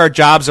play like our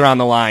jobs are on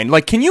the line.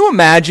 Like, can you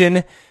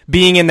imagine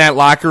being in that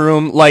locker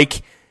room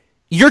like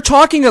you're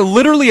talking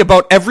literally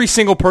about every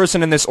single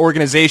person in this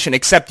organization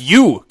except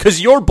you,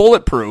 because you're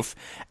bulletproof,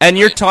 and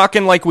you're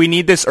talking like we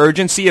need this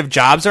urgency of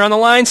jobs are on the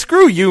line?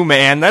 Screw you,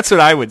 man. That's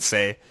what I would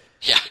say.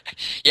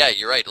 Yeah,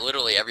 you're right.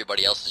 Literally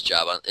everybody else's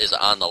job is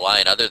on the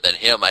line. Other than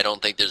him, I don't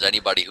think there's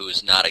anybody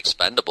who's not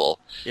expendable.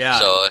 Yeah.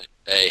 So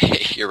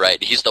you're right.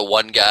 He's the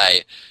one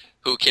guy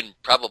who can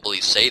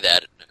probably say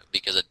that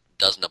because it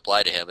doesn't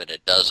apply to him, and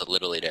it does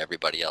literally to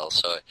everybody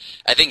else. So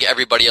I think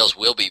everybody else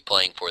will be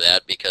playing for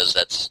that because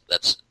that's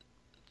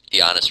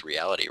the honest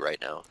reality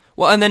right now.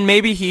 Well, and then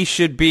maybe he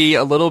should be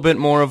a little bit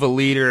more of a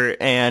leader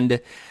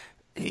and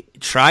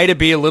try to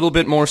be a little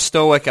bit more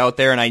stoic out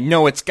there. And I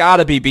know it's got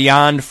to be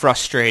beyond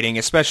frustrating,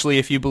 especially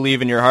if you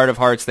believe in your heart of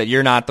hearts that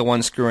you're not the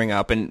one screwing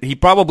up. And he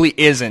probably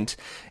isn't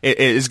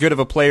as good of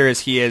a player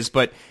as he is,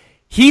 but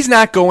he's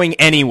not going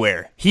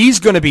anywhere.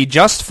 He's going to be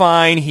just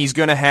fine. He's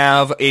going to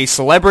have a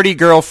celebrity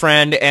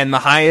girlfriend and the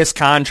highest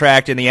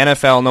contract in the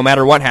NFL no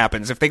matter what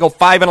happens. If they go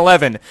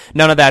 5-11,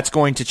 none of that's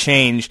going to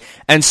change.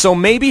 And so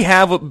maybe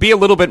be a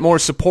little bit more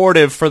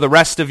supportive for the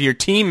rest of your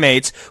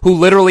teammates who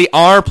literally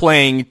are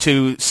playing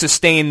to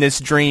sustain this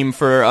dream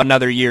for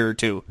another year or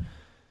two.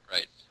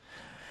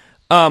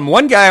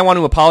 One guy I want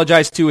to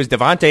apologize to is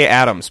Davante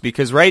Adams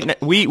because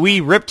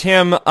we ripped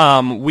him.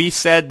 We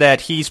said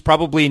that he's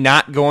probably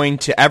not going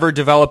to ever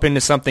develop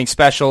into something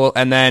special.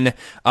 And then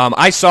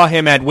I saw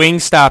him at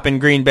Wingstop in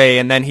Green Bay,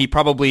 and then he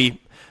probably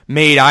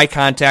made eye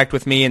contact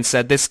with me and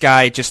said, "This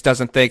guy just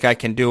doesn't think I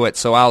can do it,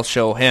 so I'll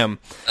show him."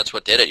 That's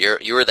what did it.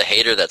 You were the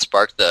hater that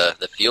sparked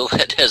the fuel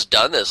that has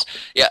done this.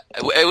 Yeah,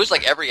 it was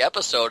like every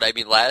episode. I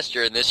mean, last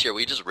year and this year,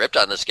 we just ripped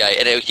on this guy,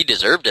 and he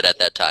deserved it at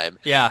that time.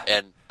 Yeah,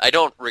 and I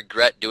don't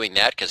regret doing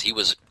that because he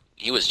was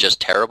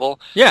just terrible.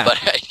 Yeah, but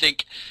I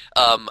think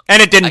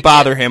and it didn't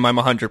bother him. I'm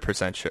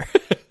 100% sure.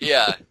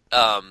 Yeah,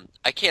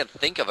 I can't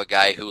think of a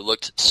guy who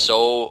looked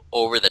so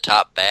over the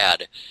top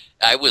bad.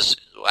 I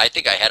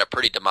think I had a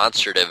pretty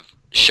demonstrative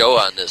show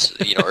on this,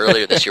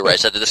 earlier this year where I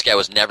said that this guy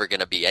was never going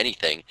to be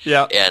anything.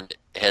 Yeah. And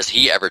has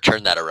he ever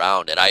turned that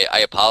around? And I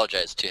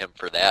apologize to him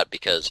for that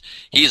because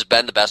he's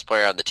been the best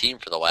player on the team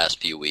for the last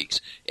few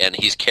weeks, and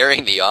he's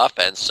carrying the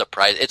offense.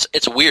 Surprise!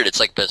 It's weird. It's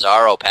like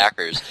Bizarro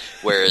Packers,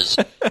 whereas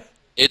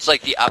it's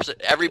like the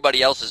opposite.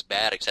 Everybody else is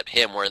bad except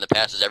him, where in the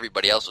past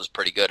everybody else was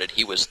pretty good, and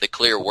he was the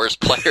clear worst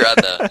player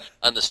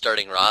on the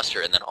starting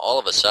roster. And then all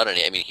of a sudden,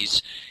 I mean,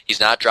 he's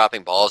not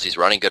dropping balls. He's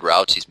running good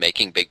routes. He's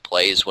making big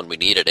plays when we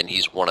need it, and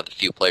he's one of the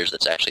few players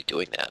that's actually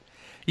doing that.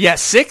 Yeah,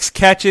 6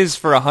 catches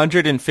for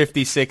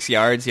 156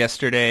 yards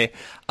yesterday.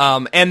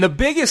 And the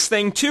biggest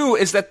thing, too,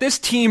 is that this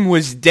team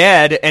was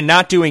dead and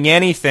not doing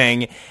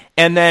anything.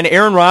 And then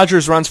Aaron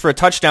Rodgers runs for a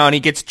touchdown. He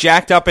gets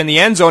jacked up in the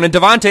end zone, and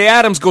Davante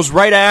Adams goes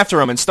right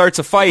after him and starts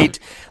a fight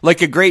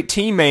like a great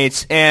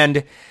teammate.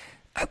 And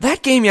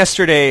that game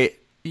yesterday,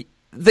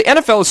 the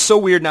NFL is so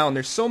weird now, and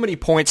there's so many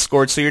points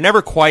scored, so you're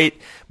never quite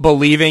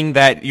believing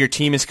that your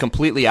team is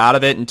completely out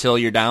of it until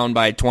you're down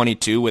by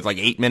 22 with like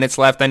 8 minutes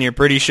left, then you're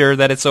pretty sure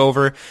that it's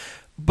over.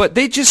 But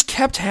they just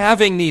kept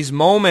having these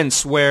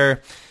moments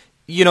where,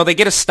 they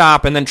get a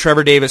stop, and then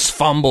Trevor Davis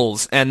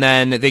fumbles, and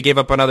then they give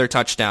up another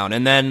touchdown.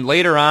 And then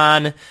later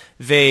on,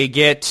 they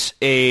get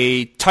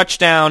a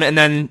touchdown, and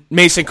then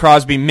Mason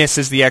Crosby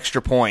misses the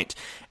extra point.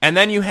 And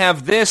then you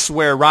have this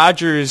where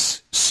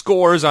Rodgers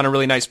scores on a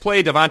really nice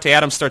play. Davante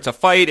Adams starts a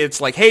fight.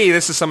 It's like, hey,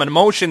 this is some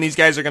emotion. These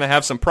guys are going to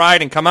have some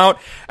pride and come out.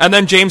 And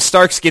then James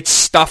Starks gets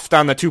stuffed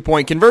on the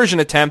 2-point conversion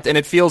attempt, and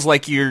it feels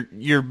like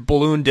your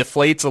balloon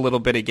deflates a little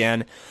bit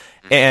again.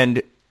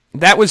 And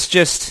that was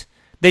just...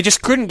 They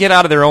just couldn't get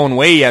out of their own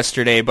way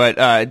yesterday, but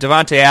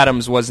Davante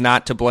Adams was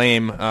not to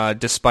blame,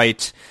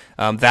 despite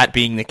that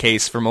being the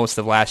case for most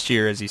of last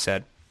year, as he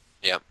said.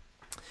 Yeah.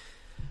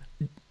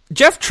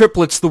 Jeff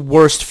Triplett's the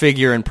worst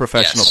figure in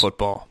professional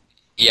football.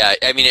 Yeah,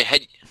 I mean,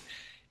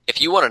 if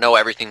you want to know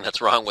everything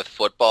that's wrong with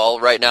football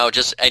right now,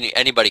 just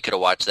anybody could have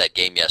watched that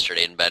game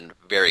yesterday and been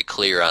very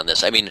clear on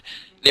this. I mean,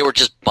 they were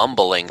just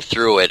bumbling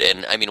through it.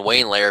 And I mean,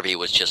 Wayne Larrivee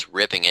was just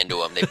ripping into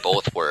them. They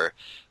both were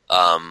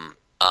on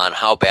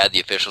how bad the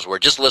officials were.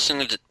 Just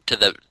listening to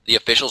the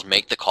officials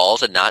make the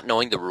calls and not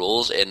knowing the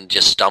rules and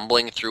just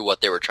stumbling through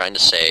what they were trying to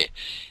say.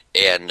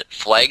 And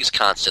flags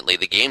constantly.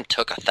 The game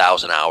took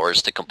 1,000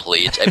 hours to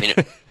complete. I mean,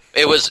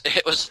 it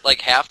was like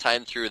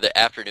halftime through the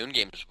afternoon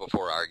games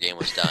before our game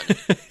was done.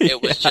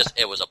 It was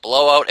it was a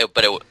blowout,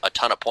 but a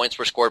ton of points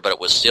were scored, but it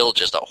was still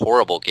just a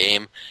horrible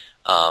game.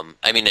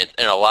 I mean,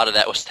 and a lot of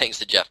that was thanks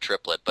to Jeff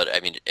Triplett, but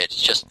I mean,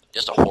 it's just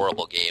a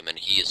horrible game, and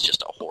he is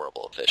just a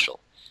horrible official.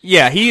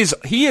 Yeah, he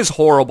is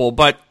horrible,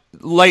 but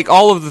like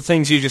all of the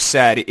things you just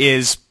said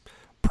is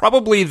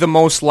probably the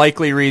most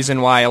likely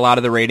reason why a lot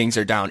of the ratings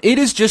are down. It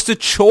is just a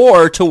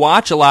chore to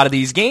watch a lot of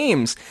these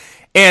games.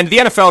 And the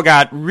NFL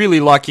got really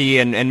lucky,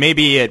 and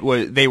maybe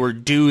they were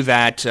due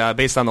that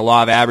based on the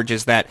law of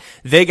averages, that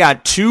they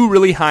got two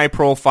really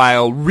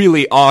high-profile,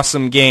 really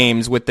awesome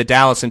games with the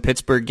Dallas and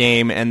Pittsburgh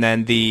game and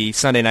then the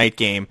Sunday night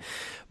game.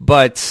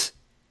 But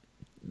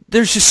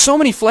there's just so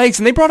many flags,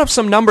 and they brought up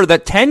some number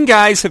that 10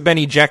 guys have been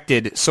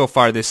ejected so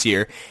far this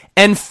year,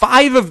 and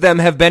 5 of them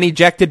have been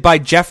ejected by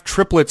Jeff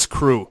Triplett's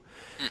crew.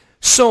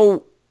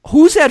 So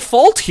who's at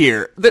fault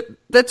here?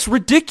 That's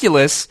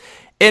ridiculous,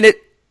 and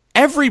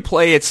every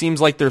play it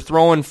seems like they're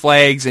throwing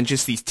flags and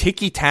just these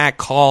ticky-tack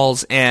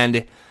calls,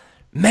 and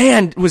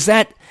man,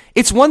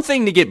 it's one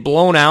thing to get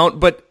blown out,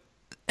 but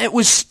it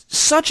was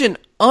such an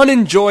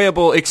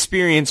unenjoyable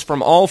experience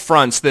from all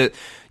fronts that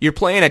you're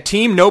playing a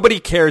team nobody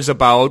cares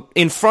about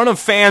in front of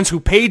fans who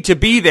paid to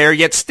be there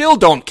yet still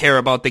don't care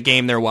about the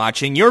game they're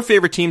watching. Your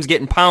favorite team's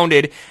getting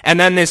pounded, and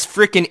then this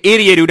freaking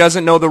idiot who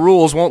doesn't know the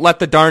rules won't let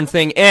the darn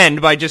thing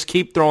end by just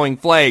keep throwing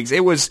flags.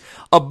 It was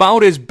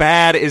about as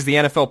bad as the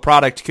NFL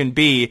product can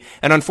be,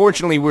 and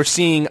unfortunately we're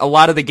seeing a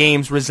lot of the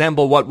games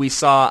resemble what we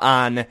saw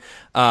on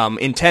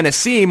in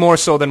Tennessee more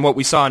so than what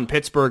we saw in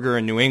Pittsburgh or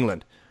in New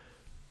England.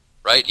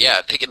 Right, yeah,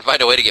 if they can find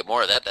a way to get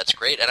more of that, that's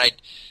great. And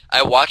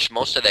I watched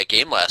most of that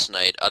game last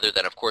night, other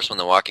than, of course, when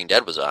The Walking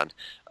Dead was on.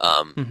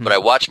 But I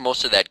watched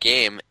most of that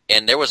game,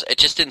 and it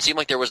just didn't seem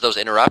like there was those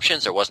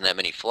interruptions. There wasn't that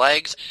many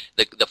flags.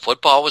 The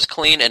football was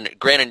clean, and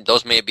granted,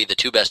 those may be the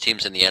two best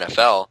teams in the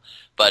NFL,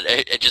 but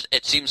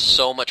it seems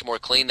so much more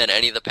clean than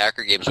any of the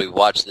Packer games we've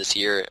watched this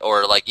year,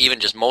 or like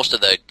even just most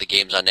of the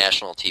games on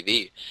national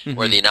TV,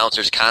 where the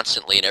announcers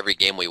constantly in every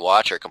game we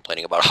watch are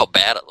complaining about how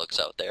bad it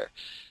looks out there.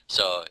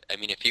 So, I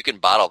mean, if you can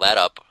bottle that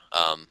up,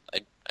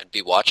 I'd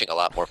be watching a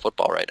lot more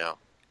football right now.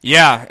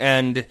 Yeah,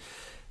 and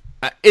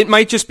it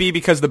might just be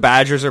because the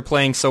Badgers are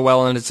playing so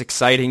well and it's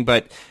exciting,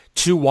 but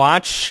to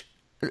watch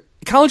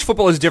college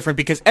football is different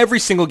because every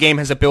single game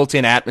has a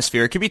built-in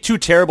atmosphere. It could be two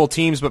terrible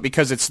teams, but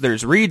because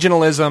there's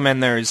regionalism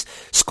and there's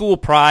school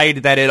pride,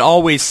 that it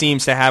always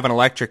seems to have an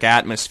electric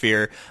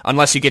atmosphere,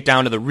 unless you get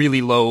down to the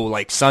really low,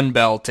 like Sun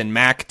Belt and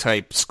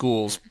MAC-type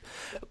schools.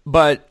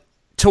 But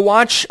to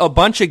watch a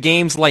bunch of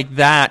games like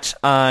that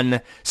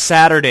on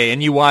Saturday,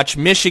 and you watch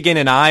Michigan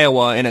and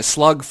Iowa in a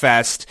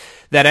slugfest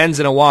that ends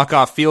in a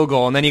walk-off field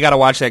goal, and then you got to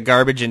watch that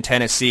garbage in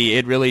Tennessee,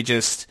 it really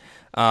just,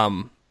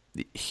 I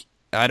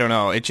don't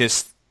know, it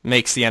just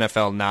makes the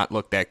NFL not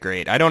look that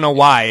great. I don't know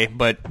why,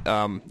 but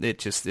it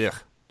just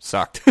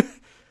sucked.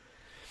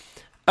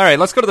 All right,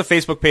 let's go to the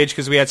Facebook page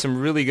because we had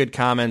some really good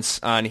comments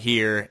on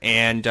here,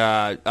 and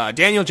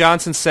Daniel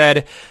Johnson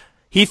said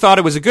he thought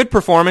it was a good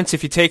performance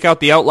if you take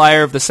out the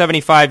outlier of the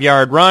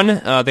 75-yard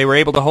run. They were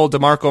able to hold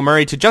DeMarco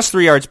Murray to just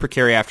 3 yards per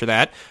carry after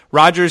that.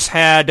 Rodgers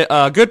had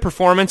a good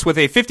performance with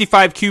a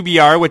 55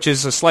 QBR, which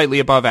is slightly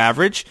above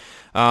average.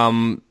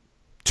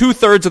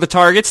 2/3 of the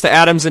targets to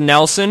Adams and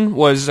Nelson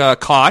was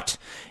caught.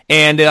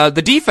 And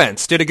the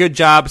defense did a good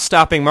job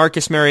stopping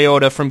Marcus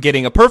Mariota from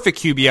getting a perfect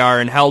QBR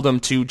and held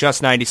him to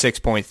just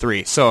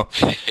 96.3. So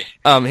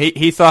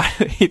he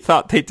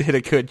thought they did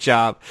a good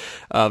job.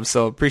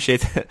 So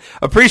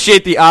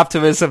appreciate the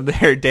optimism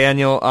there,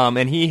 Daniel.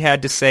 And he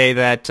had to say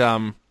that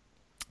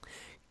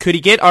could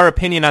he get our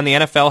opinion on the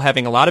NFL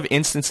having a lot of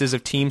instances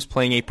of teams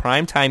playing a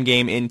primetime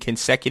game in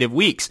consecutive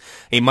weeks?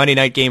 A Monday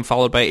night game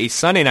followed by a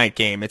Sunday night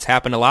game. It's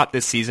happened a lot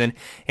this season,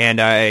 and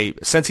I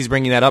sense he's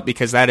bringing that up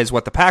because that is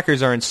what the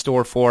Packers are in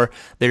store for.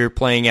 They're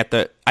playing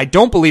I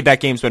don't believe that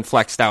game's been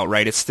flexed out,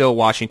 right? It's still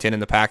Washington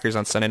and the Packers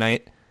on Sunday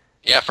night?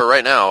 Yeah, for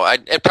right now.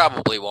 It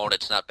probably won't.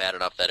 It's not bad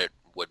enough that it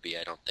would be,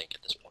 I don't think,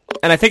 at this point.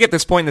 And I think at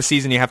this point in the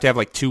season, you have to have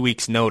like 2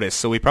 weeks' notice,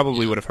 so we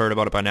probably would have heard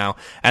about it by now.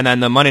 And then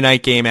the Monday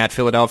night game at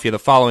Philadelphia the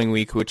following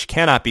week, which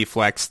cannot be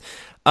flexed.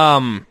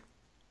 My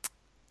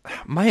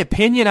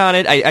opinion on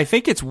it, I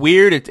think it's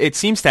weird. It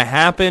seems to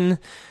happen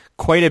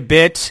quite a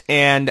bit,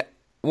 and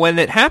when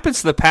it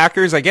happens to the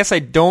Packers, I guess I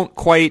don't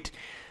quite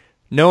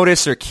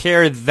notice or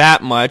care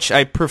that much.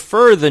 I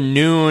prefer the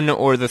noon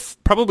or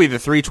probably the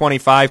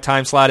 3:25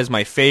 time slot is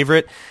my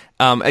favorite.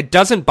 It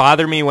doesn't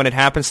bother me when it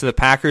happens to the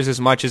Packers as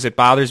much as it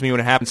bothers me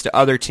when it happens to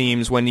other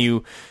teams. When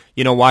you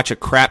watch a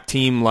crap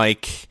team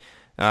like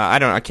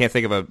I can't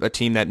think of a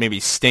team that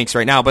maybe stinks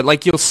right now, but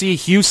like you'll see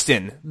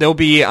Houston, they'll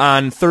be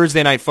on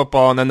Thursday Night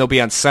Football and then they'll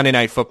be on Sunday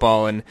Night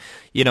Football, and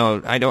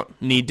I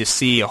don't need to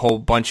see a whole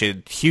bunch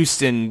of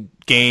Houston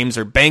games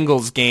or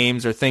Bengals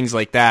games or things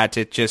like that.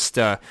 It just,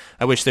 I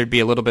wish there'd be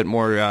a little bit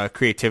more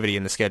creativity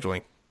in the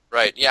scheduling.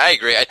 Right. Yeah, I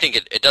agree. I think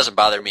it doesn't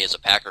bother me as a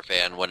Packer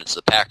fan when it's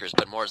the Packers,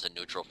 but more as a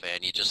neutral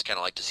fan. You just kind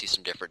of like to see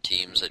some different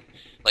teams. And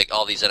like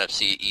all these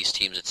NFC East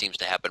teams, it seems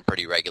to happen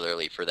pretty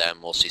regularly for them.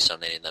 We'll see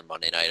Sunday and then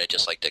Monday night. I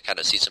just like to kind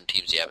of see some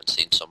teams you haven't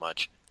seen so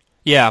much.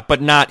 Yeah, but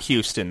not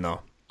Houston, though.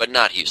 But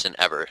not Houston,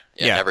 ever.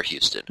 Yeah. Never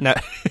Houston.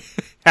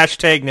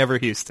 Hashtag never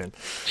Houston.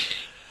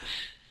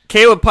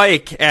 Caleb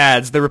Pike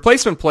adds, the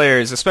replacement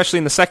players, especially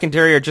in the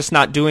secondary, are just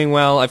not doing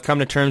well. I've come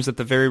to terms with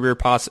the very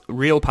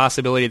real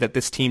possibility that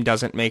this team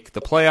doesn't make the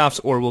playoffs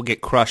or will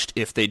get crushed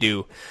if they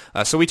do.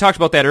 So we talked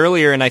about that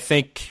earlier, and I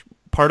think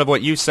part of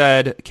what you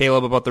said,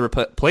 Caleb, about the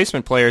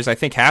replacement players, I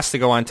think has to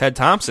go on Ted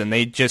Thompson.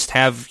 They just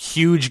have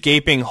huge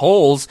gaping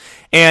holes,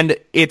 and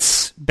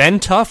it's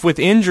been tough with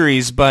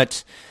injuries,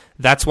 but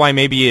that's why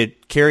maybe you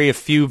carry a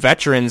few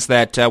veterans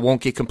that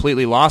won't get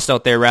completely lost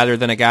out there rather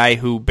than a guy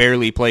who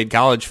barely played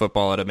college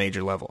football at a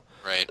major level.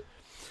 Right.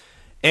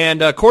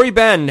 And Corey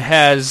Ben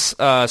has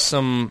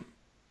some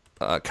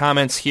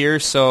comments here,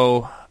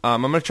 so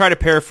I'm going to try to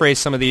paraphrase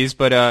some of these,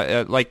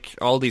 but like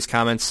all these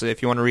comments,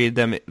 if you want to read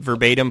them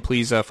verbatim,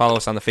 please follow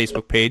us on the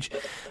Facebook page.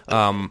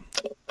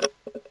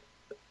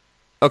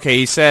 Okay,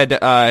 he said,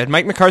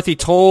 Mike McCarthy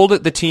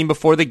told the team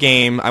before the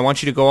game, I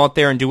want you to go out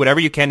there and do whatever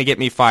you can to get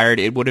me fired.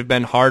 It would have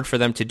been hard for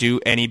them to do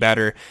any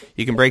better.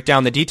 You can break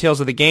down the details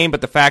of the game,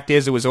 but the fact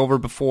is it was over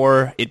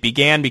before it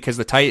began because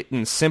the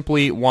Titans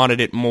simply wanted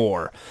it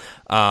more.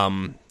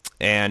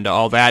 And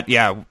all that,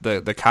 yeah,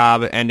 the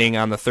Cobb ending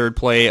on the third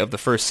play of the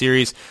first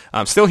series.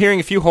 I'm still hearing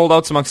a few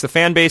holdouts amongst the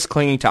fan base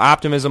clinging to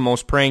optimism,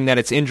 most praying that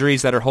it's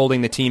injuries that are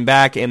holding the team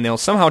back, and they'll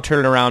somehow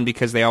turn it around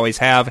because they always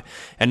have.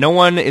 And no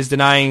one is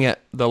denying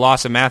the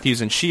loss of Matthews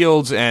and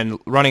Shields, and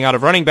running out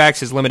of running backs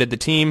has limited the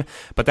team,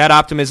 but that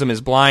optimism is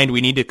blind.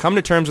 We need to come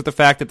to terms with the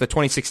fact that the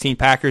 2016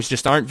 Packers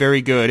just aren't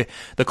very good.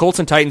 The Colts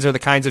and Titans are the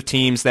kinds of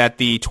teams that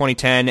the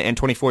 2010 and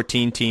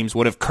 2014 teams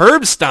would have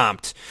curb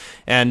stomped,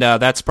 and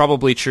that's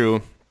probably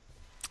true.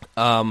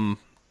 The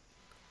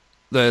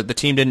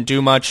team didn't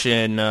do much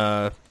in,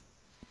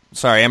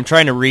 sorry, I'm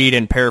trying to read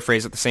and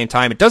paraphrase at the same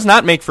time. It does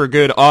not make for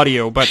good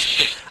audio, but,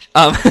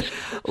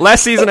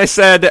 last season I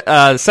said,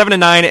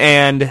 7-9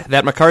 and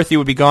that McCarthy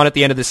would be gone at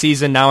the end of the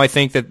season. Now I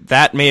think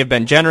that may have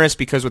been generous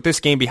because with this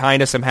game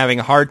behind us, I'm having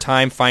a hard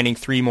time finding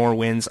 3 more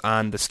wins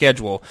on the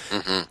schedule,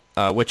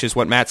 which is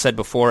what Matt said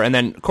before. And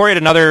then Corey had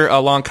another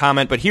long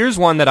comment, but here's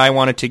one that I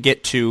wanted to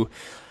get to.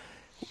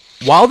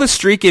 While the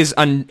streak is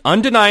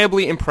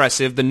undeniably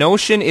impressive, the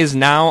notion is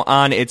now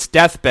on its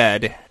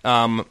deathbed,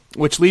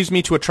 which leaves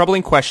me to a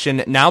troubling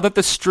question. Now that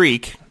the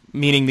streak,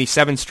 meaning the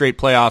 7 straight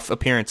playoff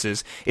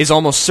appearances, is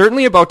almost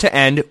certainly about to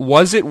end,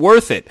 was it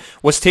worth it?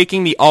 Was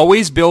taking the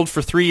always build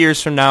for 3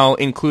 years from now,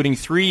 including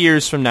 3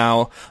 years from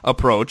now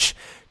approach?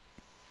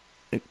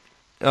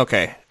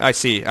 Okay, I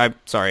see. I'm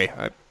sorry.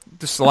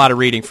 This is a lot of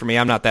reading for me.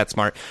 I'm not that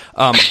smart.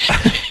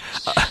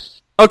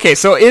 Okay,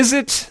 so is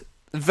it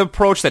the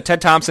approach that Ted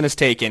Thompson has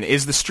taken?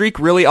 Is the streak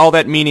really all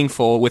that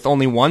meaningful with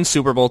only 1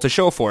 Super Bowl to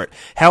show for it?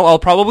 Hell, I'll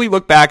probably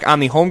look back on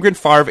the Holmgren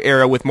Favre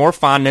era with more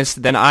fondness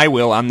than I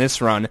will on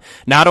this run.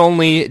 Not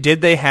only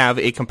did they have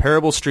a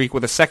comparable streak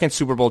with a second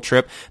Super Bowl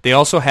trip, they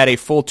also had a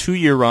full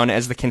 2-year run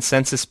as the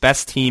consensus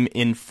best team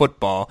in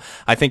football.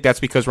 I think that's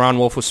because Ron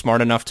Wolf was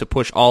smart enough to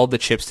push all the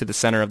chips to the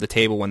center of the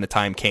table when the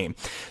time came.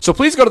 So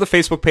please go to the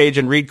Facebook page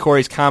and read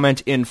Corey's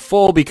comment in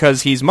full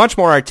because he's much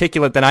more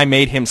articulate than I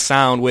made him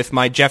sound with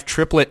my Jeff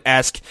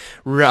Triplett-esque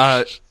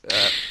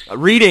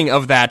reading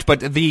of that.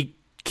 But the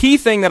key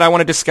thing that I want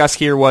to discuss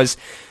here was,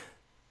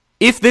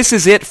 if this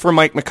is it for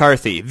Mike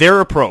McCarthy, their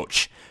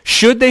approach,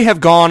 should they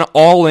have gone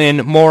all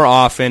in more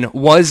often?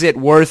 Was it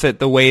worth it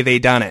the way they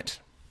done it?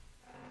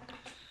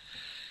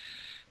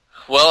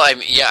 Well, I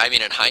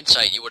mean, in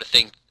hindsight, you would have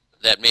think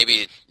that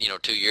maybe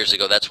 2 years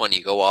ago, that's when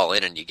you go all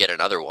in and you get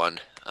another one.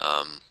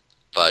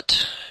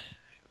 But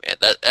yeah,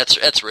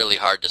 that's really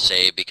hard to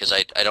say because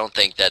I don't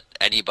think that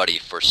anybody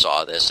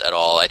foresaw this at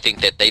all. I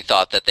think that they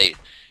thought that they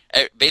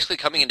basically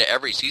coming into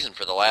every season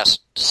for the last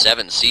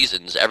 7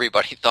 seasons,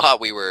 everybody thought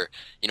we were,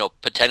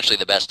 potentially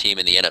the best team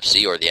in the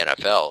NFC or the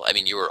NFL. I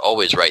mean, you were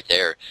always right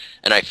there.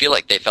 And I feel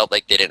like they felt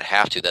like they didn't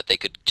have to, that they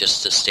could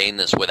just sustain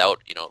this without,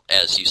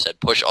 as you said,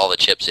 push all the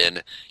chips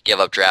in,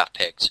 give up draft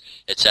picks,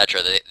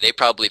 etc. They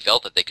probably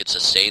felt that they could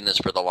sustain this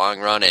for the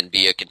long run and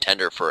be a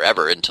contender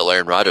forever until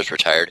Aaron Rodgers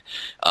retired,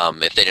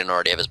 if they didn't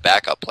already have his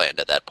backup planned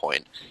at that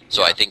point.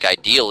 So I think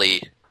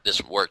ideally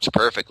this works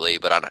perfectly,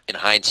 but in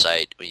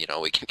hindsight, we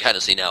can kind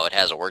of see now it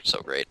hasn't worked so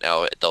great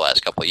now the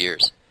last couple of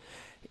years.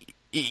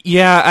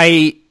 Yeah,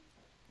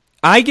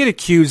 I get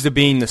accused of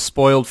being the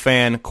spoiled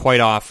fan quite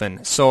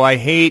often, so I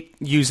hate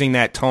using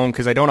that tone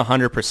because I don't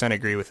 100%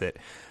 agree with it.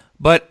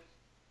 But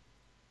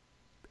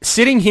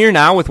sitting here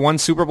now with 1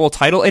 Super Bowl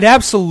title, it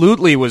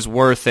absolutely was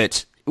worth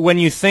it when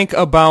you think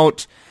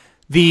about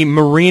the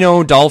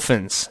Marino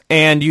Dolphins,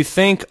 and you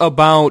think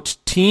about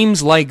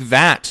teams like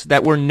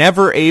that were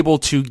never able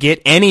to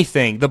get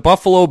anything. The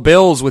Buffalo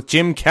Bills with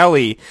Jim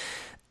Kelly.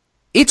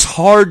 it's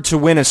hard to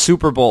win a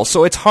Super Bowl.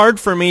 So it's hard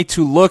for me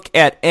to look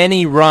at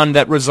any run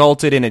that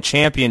resulted in a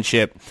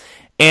championship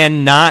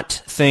and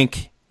not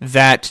think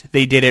that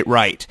they did it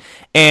right.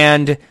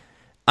 And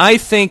I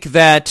think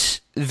that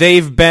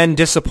they've been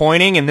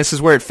disappointing, and this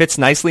is where it fits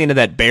nicely into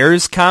that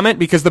Bears comment,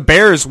 because the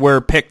Bears were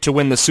picked to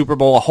win the Super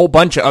Bowl a whole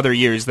bunch of other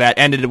years that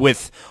ended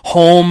with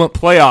home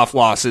playoff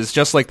losses,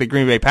 just like the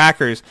Green Bay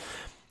Packers.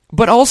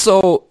 But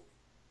also,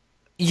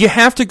 you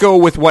have to go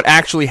with what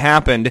actually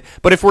happened.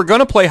 But if we're going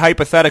to play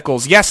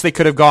hypotheticals, yes, they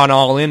could have gone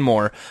all in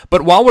more.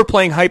 But while we're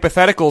playing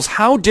hypotheticals,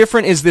 how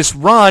different is this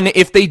run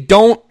if they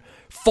don't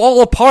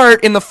fall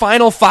apart in the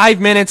final 5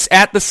 minutes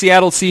at the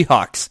Seattle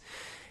Seahawks?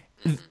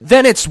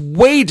 Then it's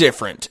way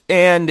different.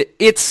 And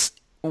it's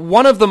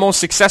one of the most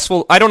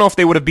successful. I don't know if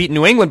they would have beaten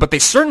New England, but they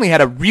certainly had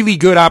a really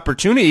good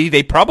opportunity.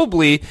 They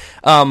probably,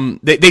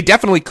 they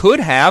definitely could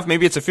have.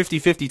 Maybe it's a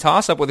 50-50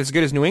 toss-up with as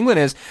good as New England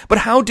is. But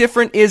how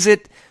different is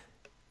it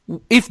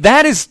if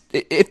that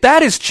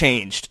is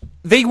changed?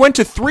 They went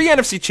to 3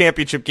 NFC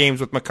Championship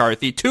games with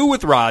McCarthy, 2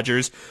 with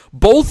Rodgers.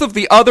 Both of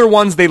the other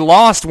ones they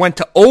lost went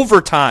to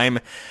overtime.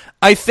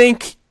 I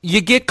think you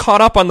get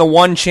caught up on the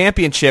one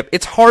championship.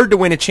 It's hard to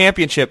win a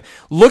championship.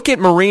 Look at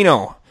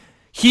Marino.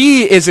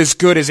 He is as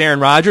good as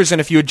Aaron Rodgers,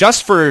 and if you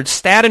adjust for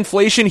stat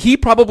inflation, he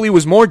probably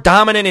was more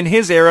dominant in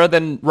his era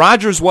than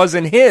Rodgers was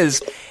in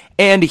his.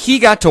 And he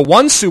got to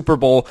 1 Super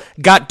Bowl,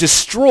 got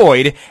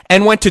destroyed,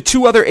 and went to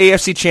 2 other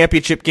AFC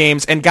Championship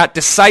games and got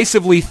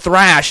decisively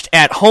thrashed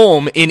at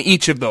home in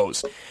each of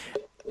those.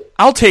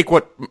 I'll take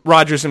what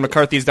Rodgers and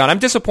McCarthy's done. I'm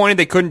disappointed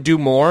they couldn't do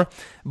more,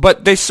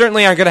 but they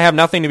certainly aren't going to have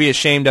nothing to be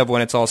ashamed of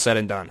when it's all said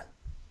and done.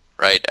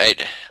 Right. I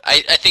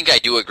think I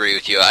do agree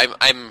with you.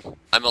 I'm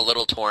a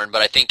little torn,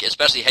 but I think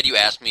especially had you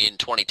asked me in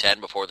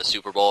 2010 before the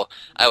Super Bowl,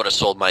 I would have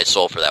sold my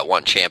soul for that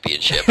 1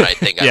 championship, and I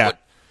think yeah. I would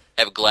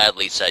have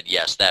gladly said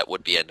yes, that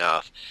would be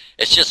enough.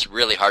 It's just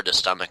really hard to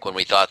stomach when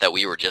we thought that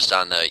we were just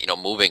on the,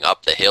 moving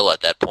up the hill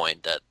at that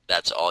point,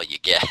 that's all you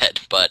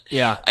get. But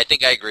yeah. I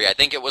think I agree. I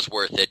think it was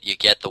worth it. You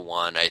get the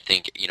 1. I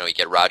think, you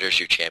get Rodgers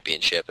your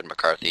championship and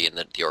McCarthy and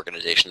the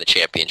organization the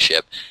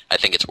championship. I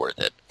think it's worth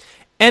it.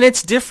 And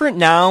it's different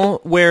now,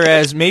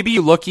 whereas maybe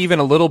you look even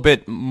a little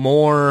bit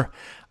more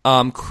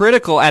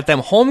critical at them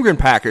Holmgren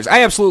Packers.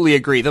 I absolutely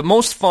agree. The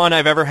most fun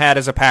I've ever had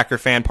as a Packer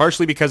fan,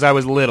 partially because I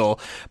was little,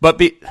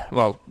 but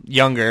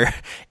younger,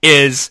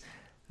 is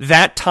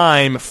that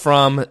time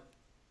from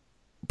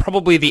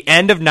probably the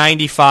end of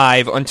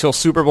 95 until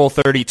Super Bowl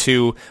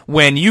 32,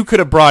 when you could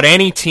have brought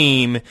any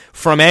team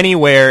from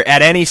anywhere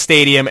at any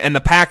stadium, and the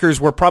Packers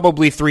were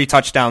probably 3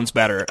 touchdowns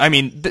better. I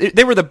mean,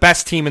 they were the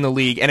best team in the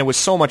league, and it was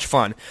so much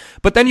fun.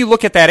 But then you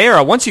look at that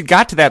era, once you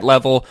got to that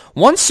level,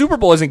 1 Super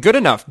Bowl isn't good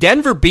enough.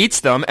 Denver beats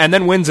them and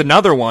then wins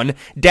another one.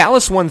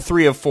 Dallas won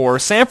 3 of 4.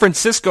 San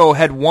Francisco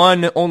had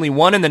only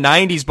one in the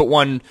 90s, but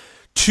won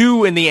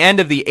 2 in the end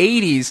of the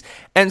 80s.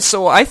 And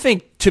so I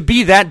think to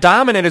be that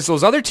dominant as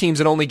those other teams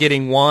and only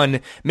getting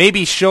 1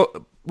 maybe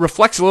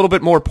reflects a little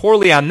bit more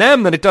poorly on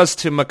them than it does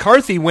to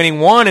McCarthy winning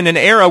 1 in an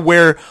era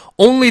where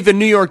only the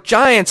New York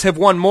Giants have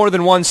won more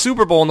than 1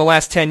 Super Bowl in the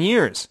last 10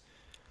 years.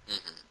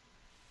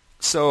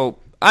 So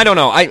I don't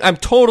know. I'm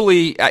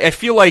totally. I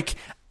feel like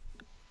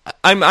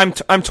I'm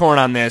torn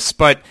on this,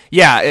 but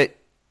yeah,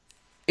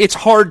 it's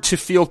hard to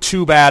feel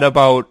too bad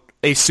about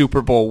a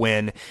Super Bowl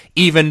win,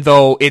 even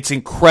though it's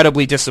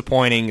incredibly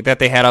disappointing that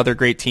they had other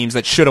great teams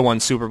that should have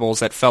won Super Bowls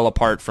that fell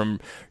apart from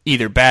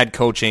either bad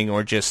coaching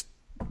or just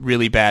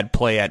really bad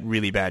play at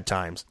really bad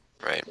times.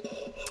 Right.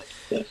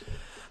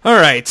 All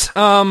right.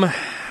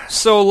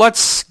 So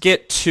let's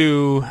get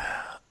to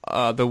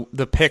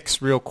the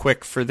picks real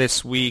quick for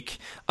this week.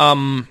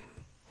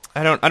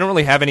 I don't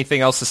really have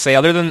anything else to say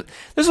other than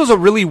this was a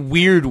really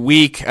weird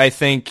week, I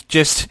think.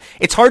 Just,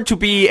 it's hard to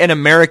be an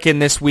American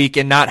this week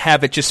and not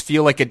have it just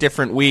feel like a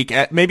different week.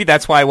 Maybe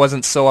that's why I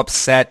wasn't so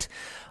upset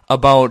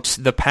about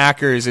the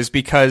Packers, is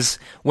because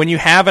when you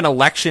have an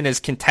election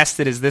as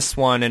contested as this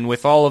one and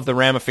with all of the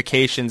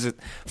ramifications,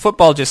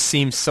 football just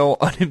seems so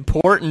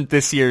unimportant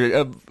this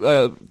year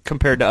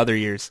compared to other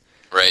years.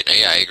 Right.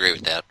 Yeah, I agree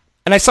with that.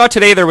 And I saw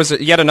today there was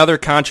yet another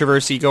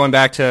controversy going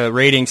back to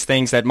ratings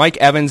things, that Mike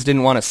Evans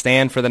didn't want to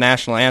stand for the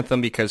national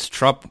anthem because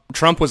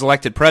Trump was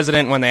elected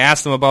president. When they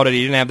asked him about it,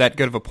 he didn't have that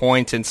good of a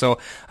point. And so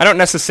I don't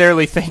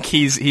necessarily think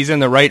he's in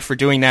the right for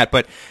doing that.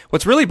 But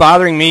what's really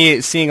bothering me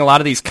is seeing a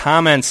lot of these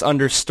comments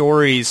under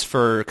stories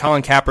for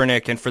Colin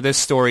Kaepernick and for this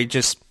story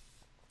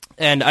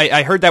and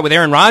I heard that with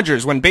Aaron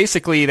Rodgers when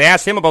basically they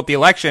asked him about the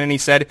election and he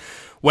said,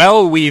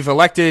 well, we've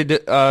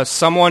elected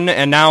someone,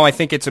 and now I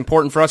think it's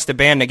important for us to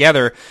band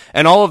together.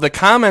 And all of the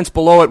comments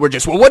below it were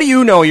just, well, what do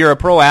you know? You're a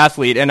pro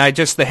athlete. And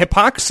the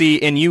hypocrisy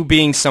in you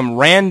being some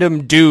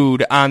random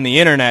dude on the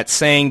internet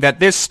saying that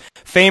this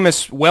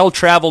famous,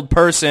 well-traveled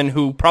person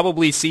who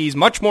probably sees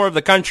much more of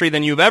the country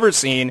than you've ever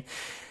seen,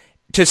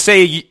 to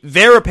say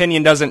their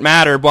opinion doesn't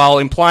matter while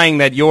implying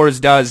that yours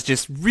does,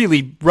 just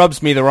really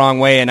rubs me the wrong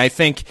way. And I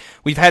think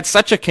we've had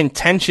such a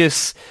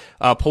contentious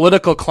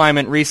political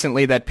climate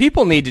recently that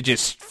people need to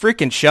just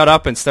freaking shut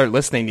up and start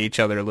listening to each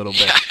other a little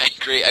bit. Yeah, I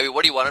great. I mean,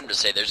 what do you want him to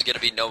say? There's going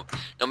to be no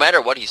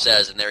matter what he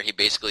says, and there he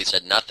basically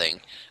said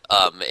nothing.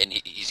 And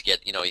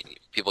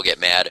people get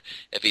mad.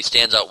 If he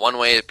stands out one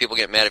way, people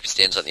get mad. If he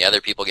stands on the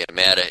other, people get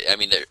mad. I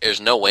mean, there's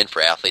no win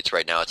for athletes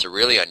right now. It's a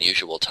really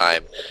unusual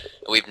time.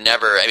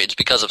 It's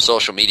because of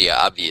social media,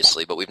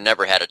 obviously, but we've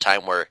never had a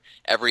time where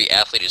every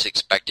athlete is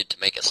expected to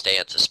make a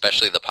stance,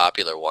 especially the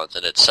popular ones,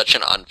 and it's such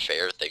an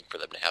unfair thing for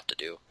them to have to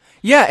do.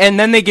 Yeah, and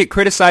then they get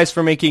criticized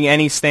for making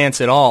any stance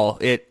at all.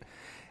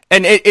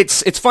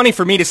 It's funny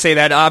for me to say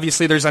that.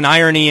 Obviously, there's an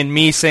irony in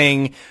me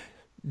saying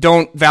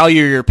don't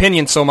value your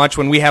opinion so much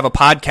when we have a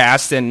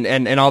podcast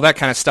and all that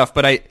kind of stuff.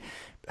 But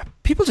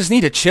people just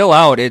need to chill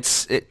out.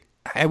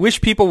 I wish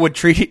people would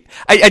treat.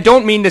 I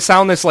don't mean to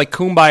sound this like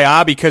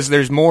kumbaya because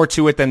there's more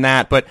to it than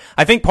that. But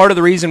I think part of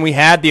the reason we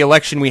had the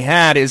election we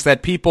had is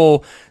that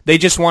people, they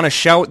just want to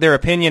shout their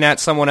opinion at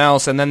someone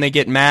else and then they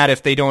get mad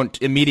if they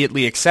don't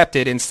immediately accept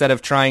it instead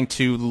of trying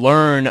to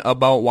learn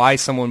about why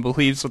someone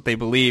believes what they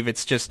believe.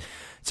 It's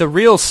a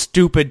real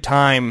stupid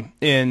time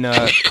in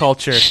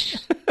culture.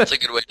 That's a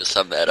good way to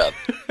sum that up.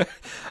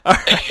 All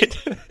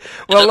right.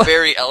 Well, a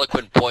very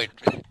eloquent point.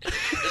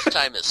 This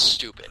time is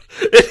stupid.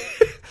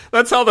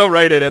 That's how they'll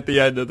write it at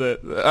the end of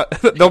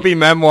there'll be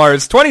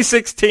memoirs.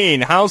 2016,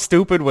 how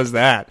stupid was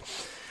that?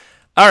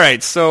 All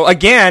right, so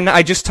again,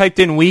 I just typed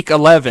in week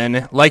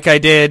 11 like I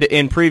did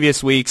in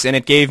previous weeks, and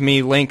it gave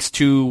me links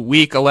to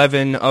week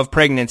 11 of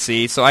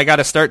pregnancy, so I got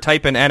to start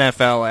typing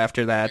NFL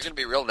after that. You're going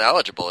to be real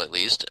knowledgeable at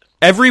least.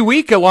 Every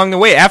week along the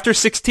way. After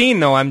 16,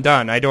 though, I'm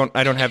done. I don't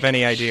have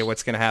any idea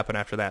what's going to happen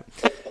after that.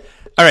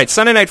 All right,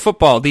 Sunday Night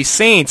Football. The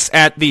Saints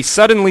at the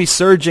suddenly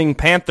surging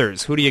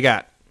Panthers. Who do you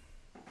got?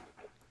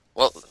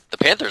 Well, the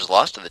Panthers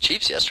lost to the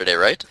Chiefs yesterday,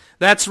 right?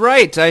 That's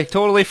right. I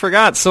totally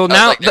forgot. So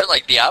now they're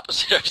like the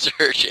opposite of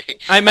surging.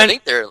 I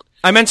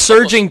meant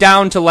surging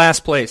down to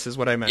last place is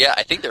what I meant. Yeah,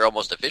 I think they're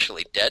almost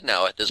officially dead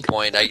now at this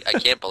point. I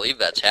can't believe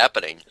that's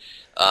happening.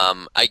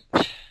 I'm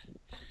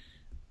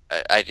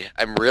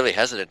really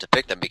hesitant to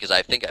pick them because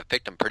I think I've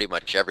picked them pretty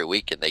much every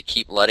week, and they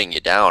keep letting you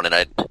down. And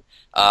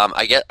I'm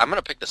going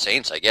to pick the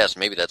Saints. I guess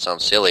maybe that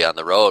sounds silly on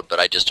the road, but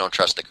I just don't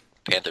trust the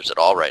Panthers at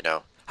all right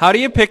now. How do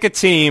you pick a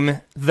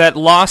team that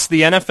lost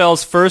the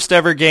NFL's first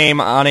ever game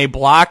on a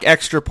block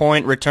extra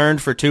point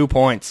returned for 2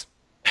 points?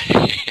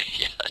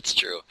 Yeah, that's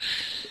true.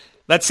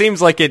 That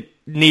seems like it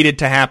needed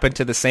to happen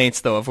to the Saints,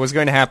 though. If it was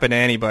going to happen to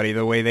anybody,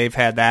 the way they've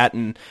had that,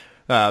 and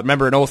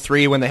remember in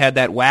 2003 when they had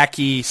that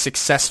wacky,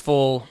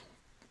 successful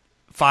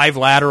 5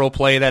 lateral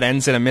play that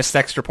ends in a missed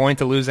extra point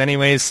to lose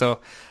anyways.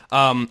 So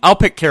I'll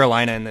pick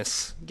Carolina in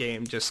this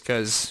game just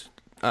because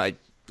I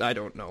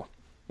don't know.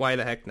 Why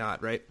the heck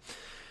not, right?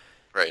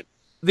 Right.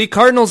 The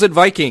Cardinals at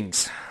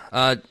Vikings.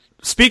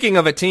 Speaking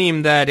of a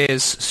team that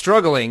is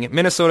struggling,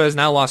 Minnesota has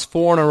now lost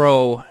 4 in a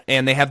row,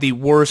 and they have the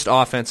worst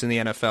offense in the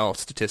NFL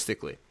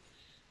statistically.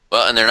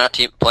 Well, and they're not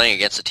playing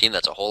against a team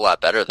that's a whole lot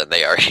better than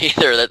they are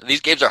either.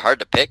 These games are hard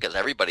to pick because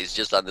everybody's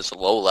just on this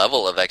low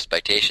level of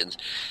expectations.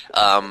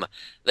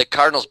 The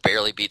Cardinals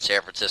barely beat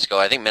San Francisco.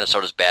 I think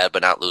Minnesota's bad,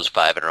 but not lose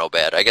 5 in a row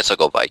bad. I guess I'll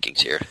go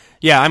Vikings here.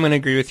 Yeah, I'm going to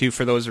agree with you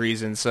for those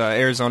reasons.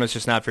 Arizona's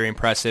just not very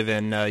impressive,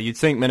 and you'd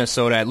think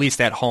Minnesota, at least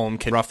at home,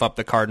 can rough up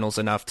the Cardinals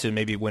enough to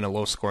maybe win a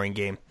low-scoring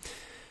game.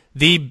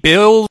 The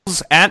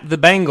Bills at the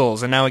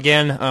Bengals, and now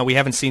again, we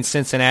haven't seen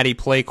Cincinnati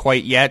play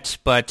quite yet,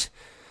 but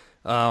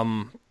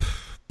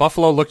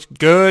Buffalo looked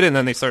good, and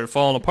then they started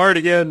falling apart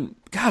again.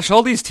 Gosh,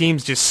 all these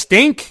teams just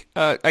stink.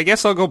 I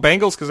guess I'll go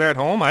Bengals because they're at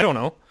home. I don't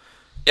know.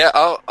 Yeah,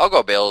 I'll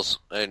go Bills.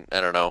 I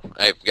don't know.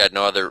 I've got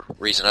no other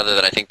reason other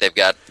than I think they've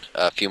got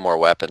a few more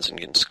weapons and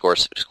can score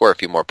a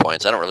few more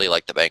points. I don't really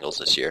like the Bengals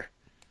this year.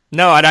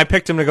 No, and I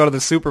picked them to go to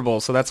the Super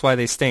Bowl, so that's why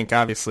they stink,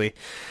 obviously.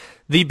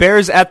 The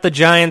Bears at the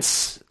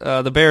Giants.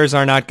 The Bears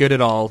are not good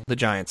at all, the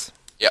Giants.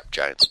 Yep,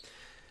 Giants.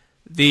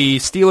 The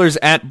Steelers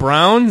at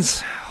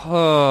Browns.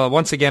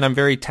 Once again, I'm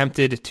very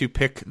tempted to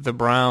pick the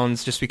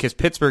Browns just because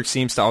Pittsburgh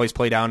seems to always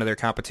play down to their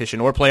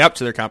competition or play up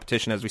to their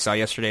competition, as we saw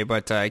yesterday,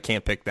 but I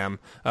can't pick them.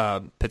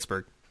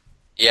 Pittsburgh.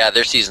 Yeah,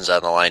 their season's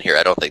on the line here.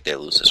 I don't think they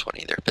lose this one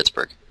either,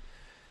 Pittsburgh.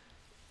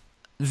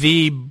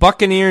 The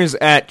Buccaneers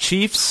at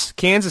Chiefs.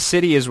 Kansas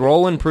City is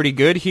rolling pretty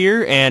good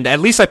here, and at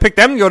least I picked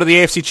them to go to the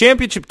AFC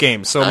Championship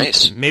game, so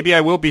nice. Maybe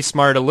I will be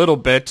smart a little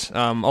bit,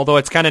 although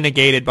it's kind of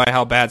negated by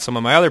how bad some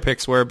of my other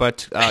picks were,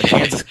 but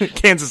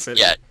Kansas City.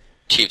 Yeah,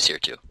 Chiefs here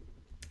too.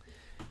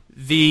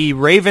 The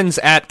Ravens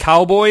at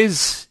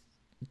Cowboys.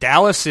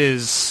 Dallas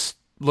is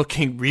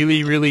looking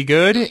really, really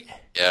good.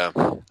 Yeah.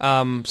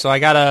 So I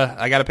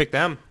gotta pick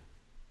them.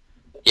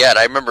 Yeah, and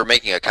I remember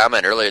making a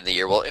comment earlier in the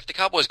year, well, if the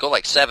Cowboys go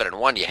like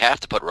 7-1, you have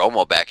to put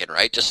Romo back in,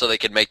 right? Just so they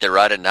can make their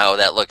run, and now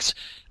that looks...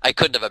 I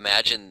couldn't have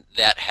imagined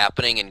that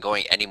happening and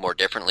going any more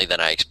differently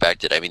than I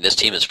expected. I mean, this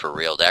team is for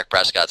real. Dak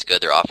Prescott's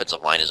good. Their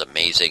offensive line is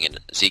amazing, and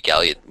Zeke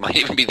Elliott might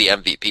even be the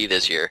MVP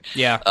this year.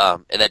 Yeah.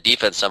 And that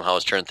defense somehow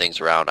has turned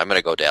things around. I'm going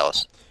to go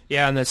Dallas.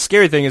 Yeah, and the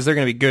scary thing is they're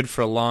going to be good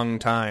for a long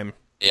time.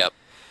 Yep.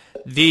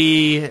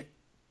 The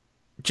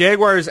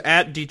Jaguars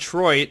at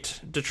Detroit.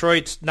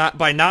 Detroit,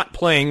 not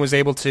playing, was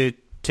able to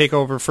take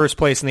over first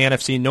place in the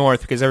NFC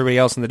North because everybody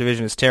else in the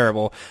division is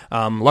terrible.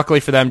 Luckily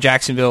for them,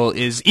 Jacksonville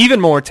is even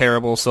more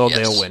terrible, so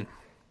they'll win.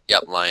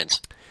 Yep,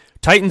 Lions.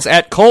 Titans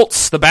at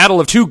Colts, the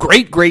battle of two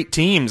great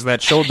teams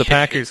that showed the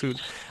Packers who...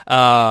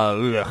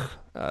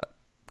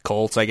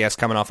 Colts, I guess,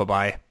 coming off a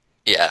bye.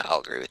 Yeah,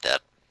 I'll agree with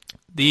that.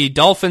 The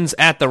Dolphins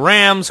at the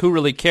Rams. Who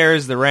really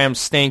cares? The Rams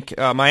stink.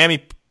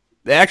 Miami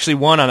actually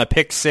won on a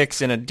pick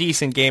six in a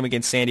decent game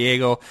against San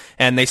Diego,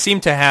 and they seem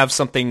to have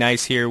something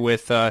nice here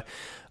with...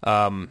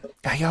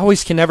 I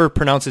always can never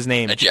pronounce his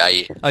name.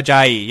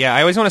 Ajayi. Yeah,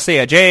 I always want to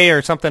say Ajay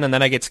or something, and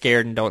then I get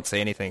scared and don't say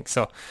anything.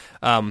 So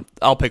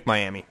I'll pick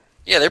Miami.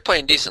 Yeah, they're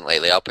playing decent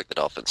lately. I'll pick the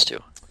Dolphins, too.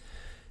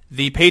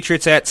 The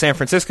Patriots at San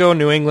Francisco.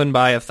 New England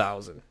by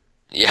 1,000.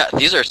 Yeah,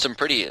 these are some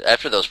pretty,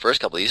 after those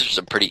first couple, these are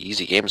some pretty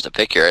easy games to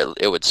pick here.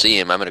 It would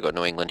seem. I'm going to go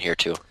New England here,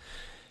 too.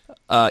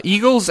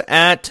 Eagles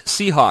at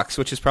Seahawks,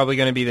 which is probably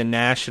going to be the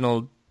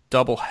national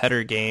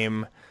doubleheader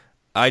game.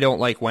 I don't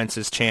like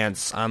Wentz's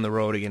chance on the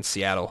road against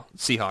Seattle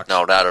Seahawks.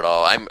 No, not at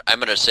all. I'm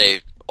going to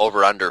say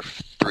over under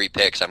 3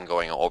 picks. I'm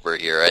going over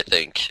here. I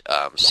think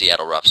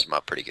Seattle roughs them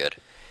up pretty good.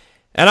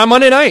 And on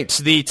Monday night,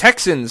 the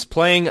Texans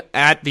playing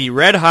at the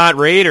Red Hot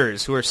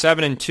Raiders, who are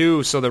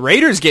 7-2. So the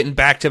Raiders getting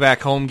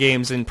back-to-back home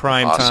games in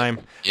prime time.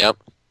 Yep.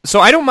 So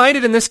I don't mind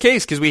it in this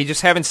case because we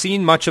just haven't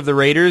seen much of the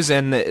Raiders,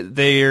 and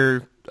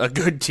they're a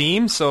good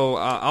team. So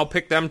I'll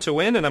pick them to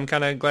win, and I'm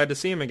kind of glad to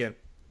see them again.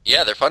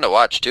 Yeah, they're fun to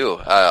watch, too.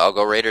 I'll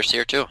go Raiders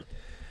here, too.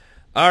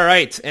 All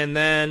right, and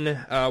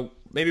then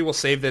maybe we'll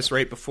save this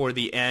right before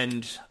the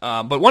end.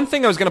 But one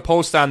thing I was going to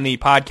post on the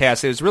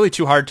podcast, it was really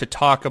too hard to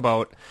talk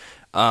about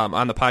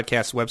on the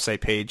podcast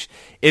website page,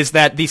 is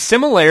that the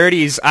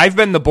similarities, I've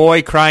been the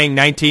boy crying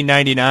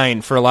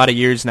 1999 for a lot of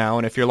years now,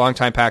 and if you're a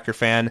longtime Packer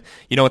fan,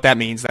 you know what that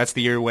means. That's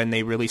the year when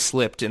they really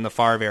slipped in the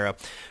Favre era.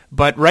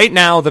 But right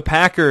now, the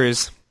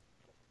Packers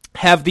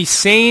have the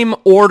same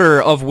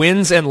order of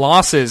wins and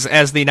losses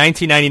as the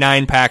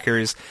 1999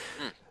 Packers.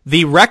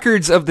 The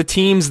records of the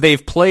teams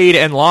they've played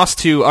and lost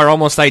to are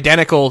almost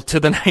identical to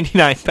the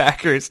 99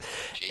 Packers.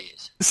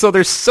 Jeez. So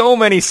there's so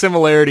many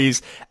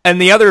similarities.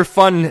 And the other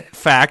fun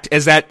fact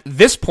is at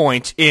this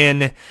point in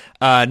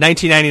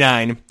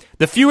 1999,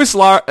 the fewest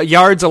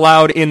yards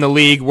allowed in the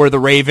league were the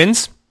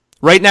Ravens.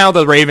 Right now,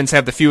 the Ravens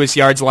have the fewest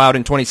yards allowed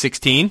in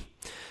 2016.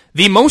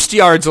 The most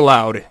yards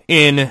allowed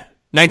in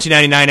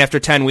 1999 after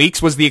 10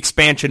 weeks was the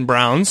expansion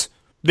Browns.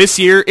 This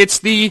year, it's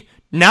the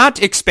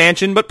not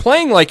expansion, but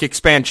playing like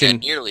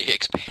expansion. Yeah, nearly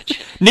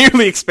expansion.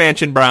 Nearly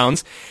expansion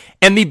Browns.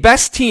 And the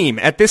best team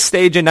at this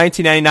stage in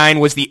 1999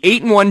 was the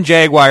 8-1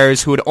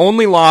 Jaguars, who had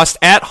only lost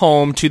at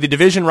home to the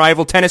division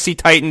rival Tennessee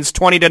Titans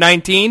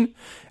 20-19.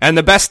 And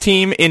the best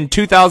team in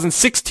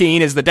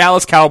 2016 is the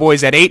Dallas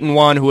Cowboys at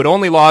 8-1, who had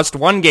only lost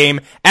one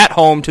game at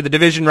home to the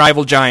division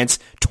rival Giants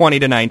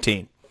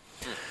 20-19.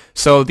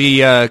 So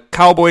the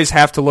Cowboys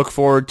have to look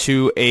forward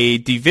to a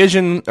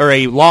division or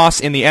a loss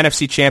in the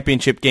NFC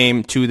Championship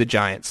game to the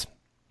Giants.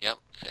 Yep,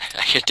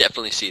 I could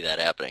definitely see that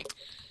happening.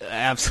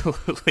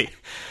 Absolutely.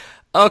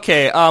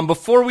 Okay,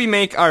 before we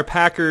make our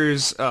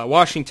Packers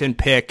Washington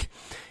pick,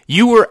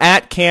 you were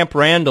at Camp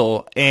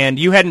Randall, and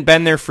you hadn't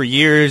been there for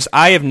years.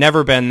 I have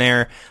never been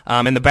there,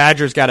 and the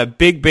Badgers got a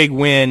big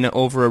win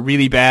over a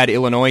really bad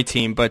Illinois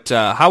team. But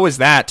how was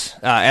that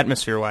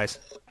atmosphere-wise?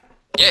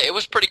 Yeah, it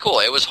was pretty cool.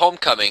 It was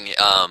homecoming,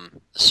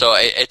 so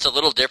it's a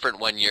little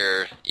different when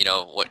you're,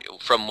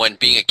 from when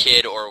being a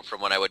kid or from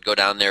when I would go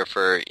down there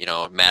for,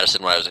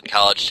 Madison when I was in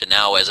college to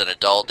now as an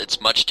adult. It's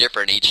much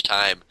different each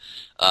time.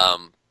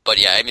 But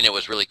yeah, I mean, it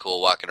was really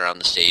cool walking around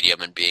the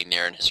stadium and being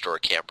there in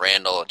historic Camp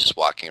Randall and just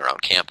walking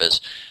around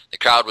campus. The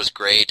crowd was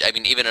great. I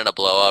mean, even in a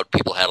blowout,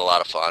 people had a lot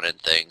of fun and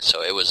things.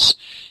 So it was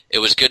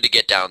good to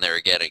get down there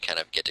again and kind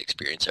of get to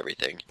experience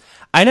everything.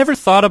 I never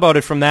thought about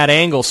it from that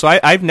angle. So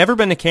I've never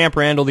been to Camp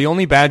Randall. The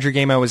only Badger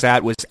game I was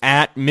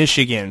at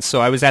Michigan.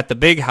 So I was at the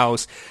Big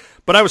House.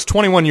 But I was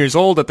 21 years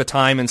old at the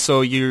time, and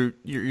so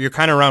you're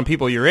kind of around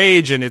people your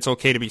age, and it's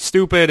okay to be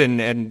stupid,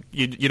 and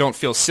you don't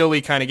feel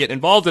silly kind of getting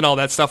involved in all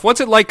that stuff. What's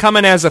it like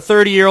coming as a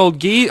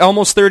 30-year-old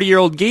almost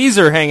 30-year-old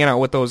geezer hanging out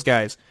with those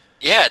guys?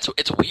 Yeah,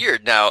 it's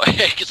weird now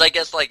because I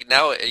guess like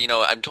now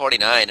I'm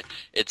 29.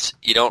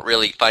 You don't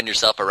really find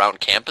yourself around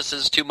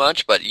campuses too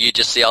much, but you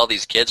just see all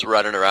these kids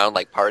running around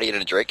like partying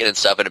and drinking and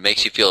stuff, and it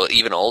makes you feel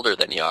even older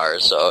than you are.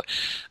 So,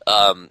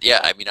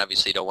 yeah, I mean,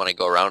 obviously you don't want to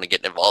go around and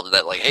get involved in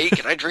that. Like, hey,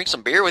 can I drink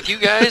some beer with you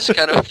guys?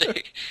 Kind of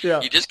thing. Yeah.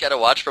 You just gotta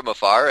watch from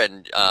afar,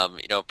 and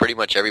pretty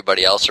much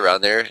everybody else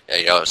around there,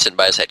 sitting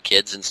by us had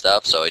kids and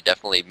stuff. So it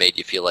definitely made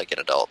you feel like an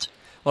adult.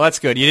 Well, that's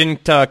good. You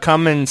didn't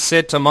come and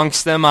sit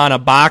amongst them on a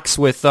box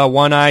with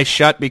one eye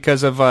shut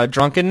because of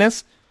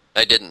drunkenness?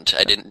 I didn't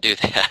do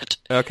that.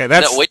 Okay,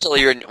 that's... No, I'll wait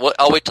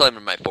till I'm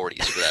in my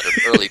 40s for that,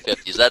 or early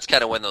 50s. That's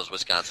kind of when those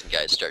Wisconsin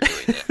guys start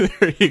doing that.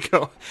 There you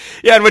go.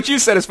 Yeah, and what you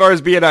said as far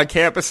as being on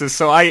campuses,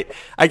 so I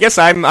guess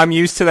I'm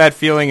used to that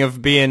feeling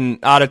of being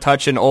out of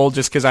touch and old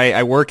just because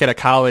I work at a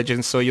college,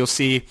 and so you'll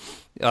see,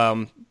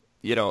 I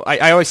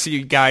always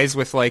see guys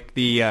with like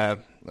the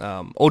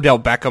Odell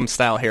Beckham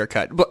style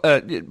haircut.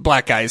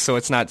 Black guys, so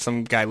it's not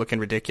some guy looking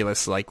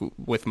ridiculous like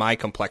with my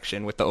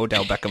complexion with the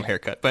Odell Beckham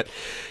haircut. But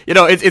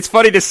it's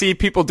funny to see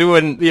people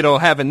doing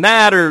having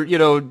that, or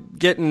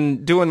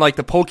doing like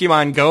the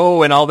Pokemon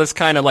Go and all this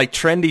kind of like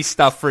trendy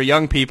stuff for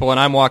young people. And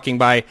I'm walking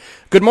by.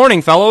 Good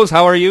morning, fellows.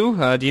 How are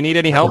you? Do you need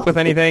any help with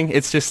anything?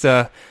 It's just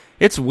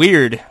it's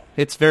weird.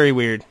 It's very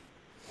weird.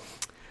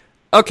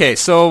 Okay,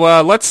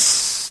 so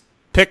let's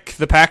pick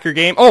the Packer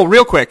game. Oh,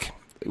 real quick.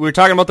 We were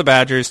talking about the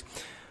Badgers.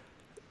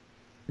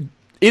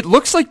 It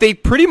looks like they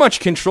pretty much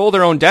control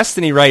their own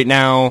destiny right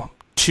now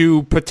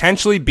to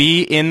potentially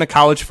be in the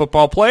college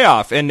football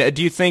playoff. And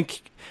do you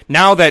think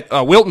now that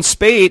Wilton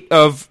Speight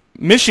of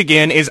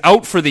Michigan is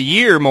out for the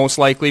year, most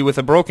likely with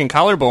a broken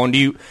collarbone,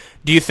 do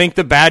you think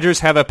the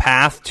Badgers have a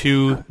path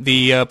to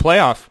the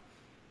playoff?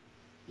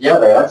 Yeah,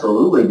 they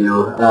absolutely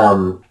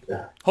do.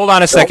 Hold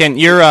on a second.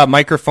 Your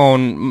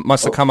microphone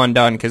must have come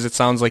undone because it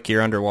sounds like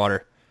you're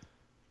underwater.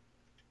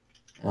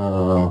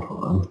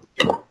 Hold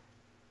on.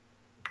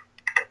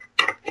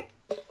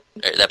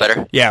 Is that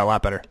better? Yeah, a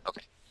lot better.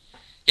 Okay.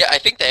 Yeah, I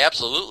think they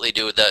absolutely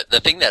do.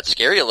 The thing that's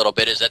scary a little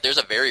bit is that there's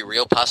a very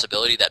real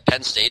possibility that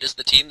Penn State is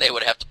the team they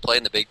would have to play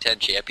in the Big Ten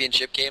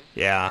championship game.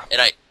 Yeah.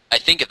 And I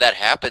think if that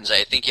happens,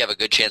 I think you have a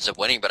good chance of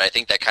winning, but I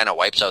think that kind of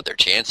wipes out their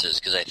chances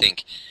because I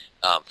think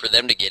for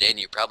them to get in,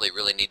 you probably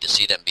really need to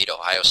see them beat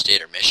Ohio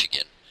State or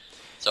Michigan.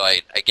 So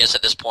I guess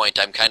at this point,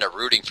 I'm kind of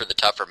rooting for the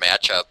tougher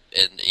matchup,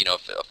 and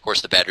if, of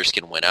course the Badgers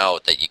can win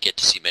out, that you get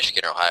to see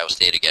Michigan or Ohio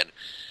State again,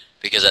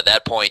 because at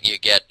that point you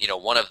get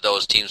one of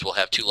those teams will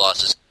have 2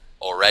 losses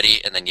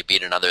already, and then you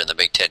beat another in the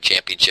Big Ten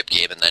championship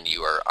game, and then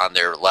you are on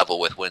their level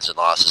with wins and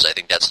losses. I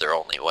think that's their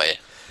only way.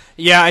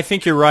 Yeah, I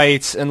think you're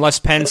right, unless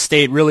Penn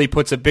State really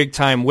puts a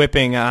big-time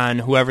whipping on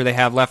whoever they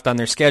have left on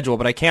their schedule.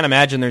 But I can't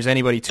imagine there's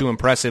anybody too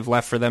impressive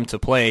left for them to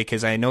play,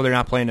 because I know they're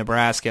not playing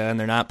Nebraska, and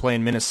they're not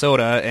playing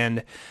Minnesota,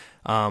 and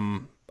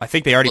I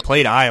think they already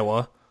played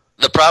Iowa.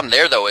 The problem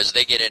there, though, is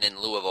they get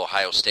in lieu of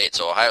Ohio State,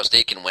 so Ohio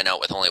State can win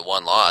out with only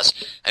 1 loss.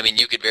 I mean,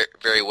 you could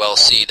very well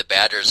see the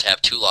Badgers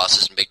have 2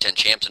 losses in Big Ten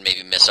champs and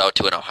maybe miss out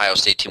to an Ohio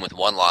State team with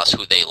 1 loss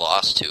who they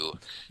lost to.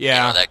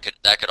 Yeah.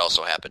 That could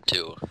also happen,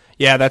 too.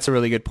 Yeah, that's a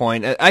really good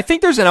point. I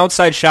think there's an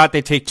outside shot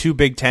they take 2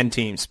 Big Ten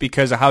teams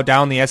because of how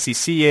down the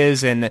SEC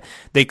is, and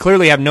they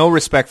clearly have no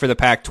respect for the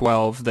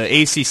Pac-12. The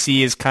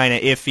ACC is kind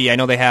of iffy. I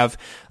know they have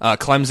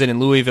Clemson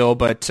and Louisville,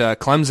 but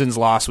Clemson's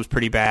loss was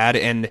pretty bad.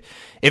 And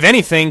if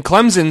anything,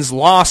 Clemson's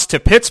loss to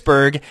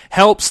Pittsburgh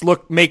helps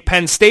make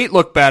Penn State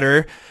look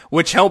better,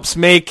 which helps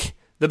make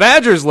the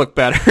Badgers look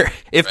better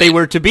if they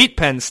were to beat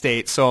Penn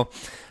State. So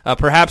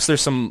perhaps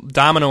there's some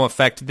domino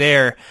effect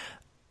there.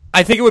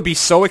 I think it would be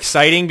so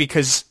exciting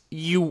because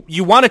you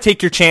want to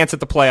take your chance at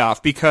the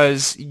playoff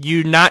because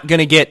you're not going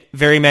to get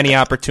very many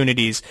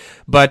opportunities.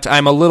 But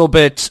I'm a little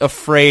bit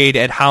afraid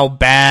at how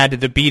bad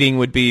the beating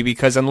would be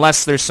because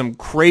unless there's some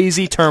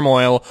crazy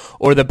turmoil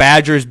or the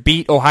Badgers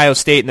beat Ohio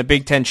State in the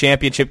Big Ten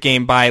championship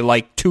game by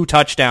like 2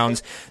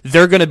 touchdowns,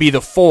 they're going to be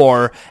the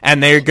 4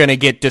 and they're going to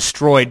get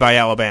destroyed by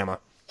Alabama.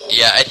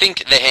 Yeah, I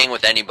think they hang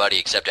with anybody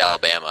except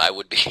Alabama. I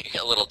would be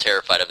a little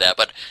terrified of that.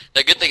 But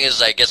the good thing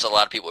is I guess a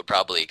lot of people would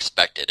probably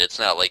expect it. It's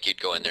not like you'd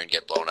go in there and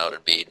get blown out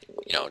and beat.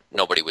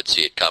 Nobody would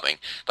see it coming.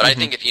 But I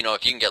think if you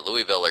can get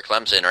Louisville or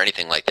Clemson or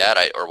anything like that,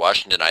 or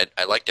Washington,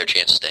 I like their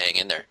chances to hang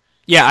in there.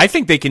 Yeah, I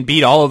think they can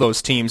beat all of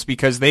those teams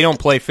because they don't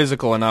play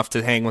physical enough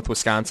to hang with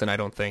Wisconsin, I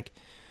don't think.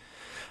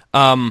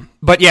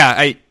 But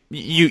yeah,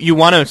 You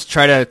want to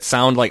try to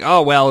sound like,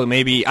 oh, well,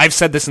 maybe I've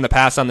said this in the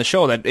past on the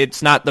show that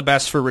it's not the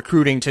best for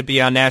recruiting to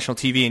be on national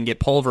TV and get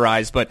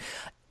pulverized. But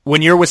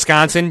when you're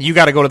Wisconsin, you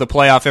got to go to the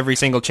playoff every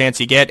single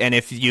chance you get. And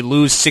if you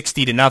lose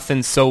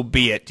 60-0, so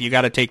be it. You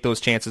got to take those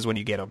chances when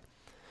you get them.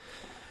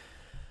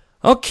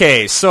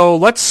 Okay, so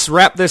let's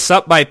wrap this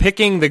up by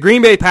picking the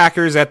Green Bay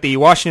Packers at the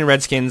Washington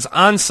Redskins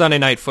on Sunday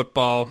Night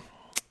Football.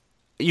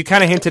 You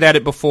kind of hinted at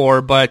it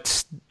before,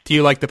 but do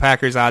you like the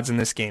Packers' odds in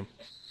this game?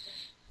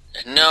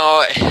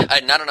 No,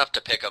 not enough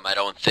to pick them, I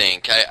don't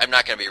think. I'm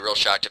not going to be real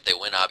shocked if they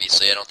win,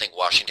 obviously. I don't think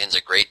Washington's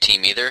a great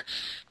team either.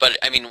 But,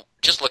 I mean,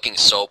 just looking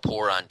so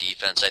poor on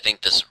defense, I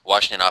think this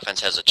Washington offense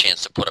has a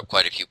chance to put up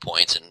quite a few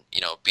points and,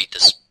 beat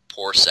this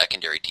poor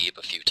secondary deep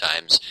a few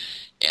times.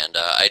 And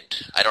I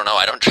don't know.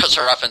 I don't trust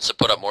our offense to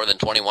put up more than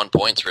 21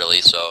 points,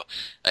 really. So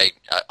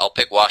I'll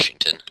pick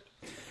Washington.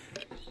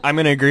 I'm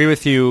going to agree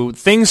with you.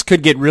 Things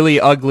could get really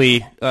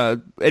ugly.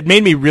 It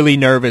made me really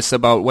nervous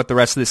about what the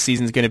rest of the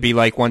season is going to be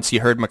like once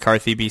you heard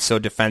McCarthy be so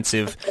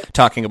defensive,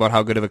 talking about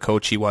how good of a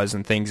coach he was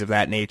and things of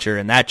that nature.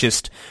 And that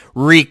just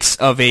reeks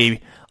of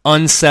a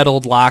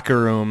unsettled locker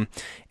room.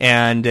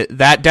 And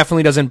that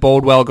definitely doesn't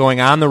bode well going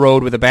on the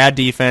road with a bad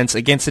defense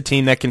against a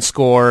team that can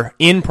score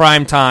in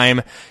prime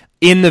time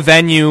in the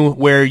venue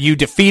where you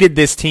defeated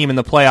this team in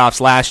the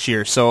playoffs last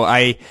year. So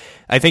I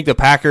think the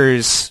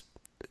Packers...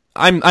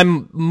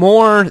 I'm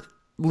more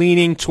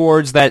leaning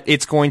towards that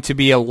it's going to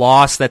be a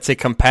loss that's a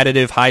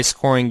competitive,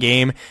 high-scoring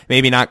game,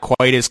 maybe not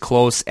quite as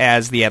close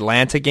as the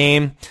Atlanta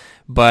game,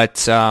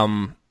 but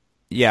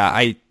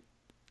I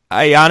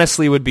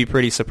honestly would be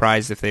pretty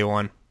surprised if they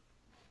won.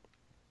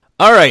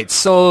 All right,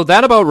 so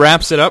that about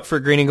wraps it up for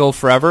Green and Gold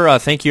Forever.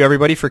 Thank you,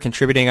 everybody, for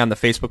contributing on the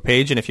Facebook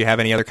page. And if you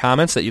have any other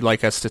comments that you'd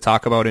like us to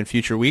talk about in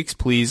future weeks,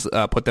 please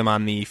put them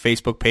on the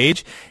Facebook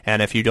page.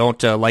 And if you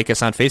don't like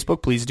us on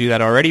Facebook, please do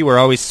that already. We're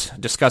always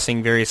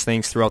discussing various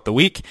things throughout the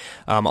week.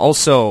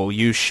 Also,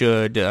 you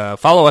should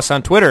follow us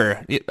on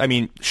Twitter. I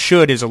mean,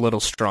 should is a little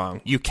strong.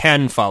 You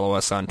can follow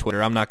us on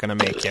Twitter. I'm not going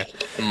to make you.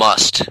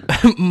 Must.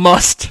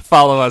 Must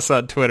follow us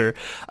on Twitter.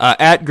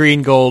 At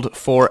Green Gold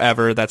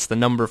Forever. That's the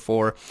number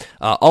 4.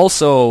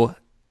 Also,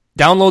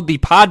 download the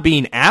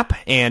Podbean app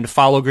and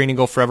follow Green and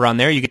Gold Forever on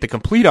there. You get the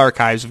complete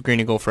archives of Green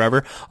and Gold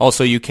Forever.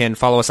 Also, you can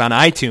follow us on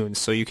iTunes,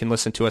 so you can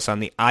listen to us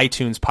on the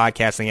iTunes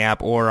podcasting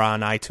app or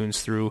on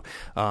iTunes through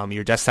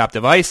your desktop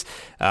device.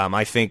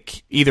 I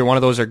think either one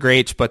of those are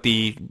great, but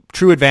the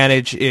true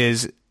advantage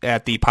is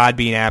at the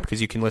Podbean app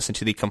because you can listen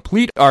to the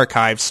complete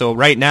archive. So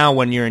right now,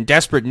 when you're in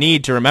desperate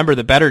need to remember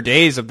the better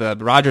days of the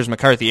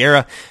Rogers-McCarthy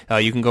era,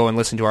 you can go and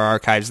listen to our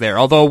archives there.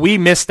 Although we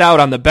missed out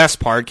on the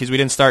best part because we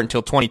didn't start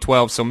until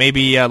 2012, so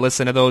maybe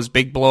listen to those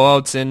big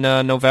blowouts in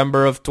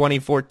November of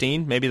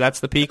 2014. Maybe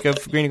that's the peak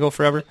of Green and Gold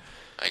Forever.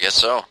 I guess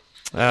so.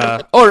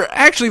 Or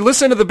actually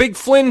listen to the big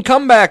Flynn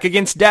comeback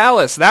against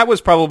Dallas. That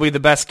was probably the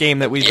best game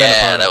that we've been a part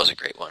of. Yeah, that was a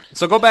great one.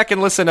 So go back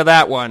and listen to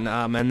that one,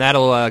 and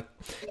that'll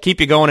keep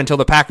you going until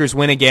the Packers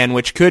win again,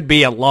 which could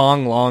be a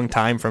long, long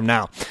time from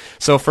now.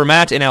 So for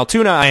Matt in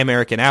Altoona, I am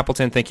Eric in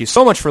Appleton. Thank you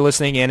so much for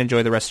listening, and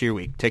enjoy the rest of your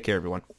week. Take care, everyone.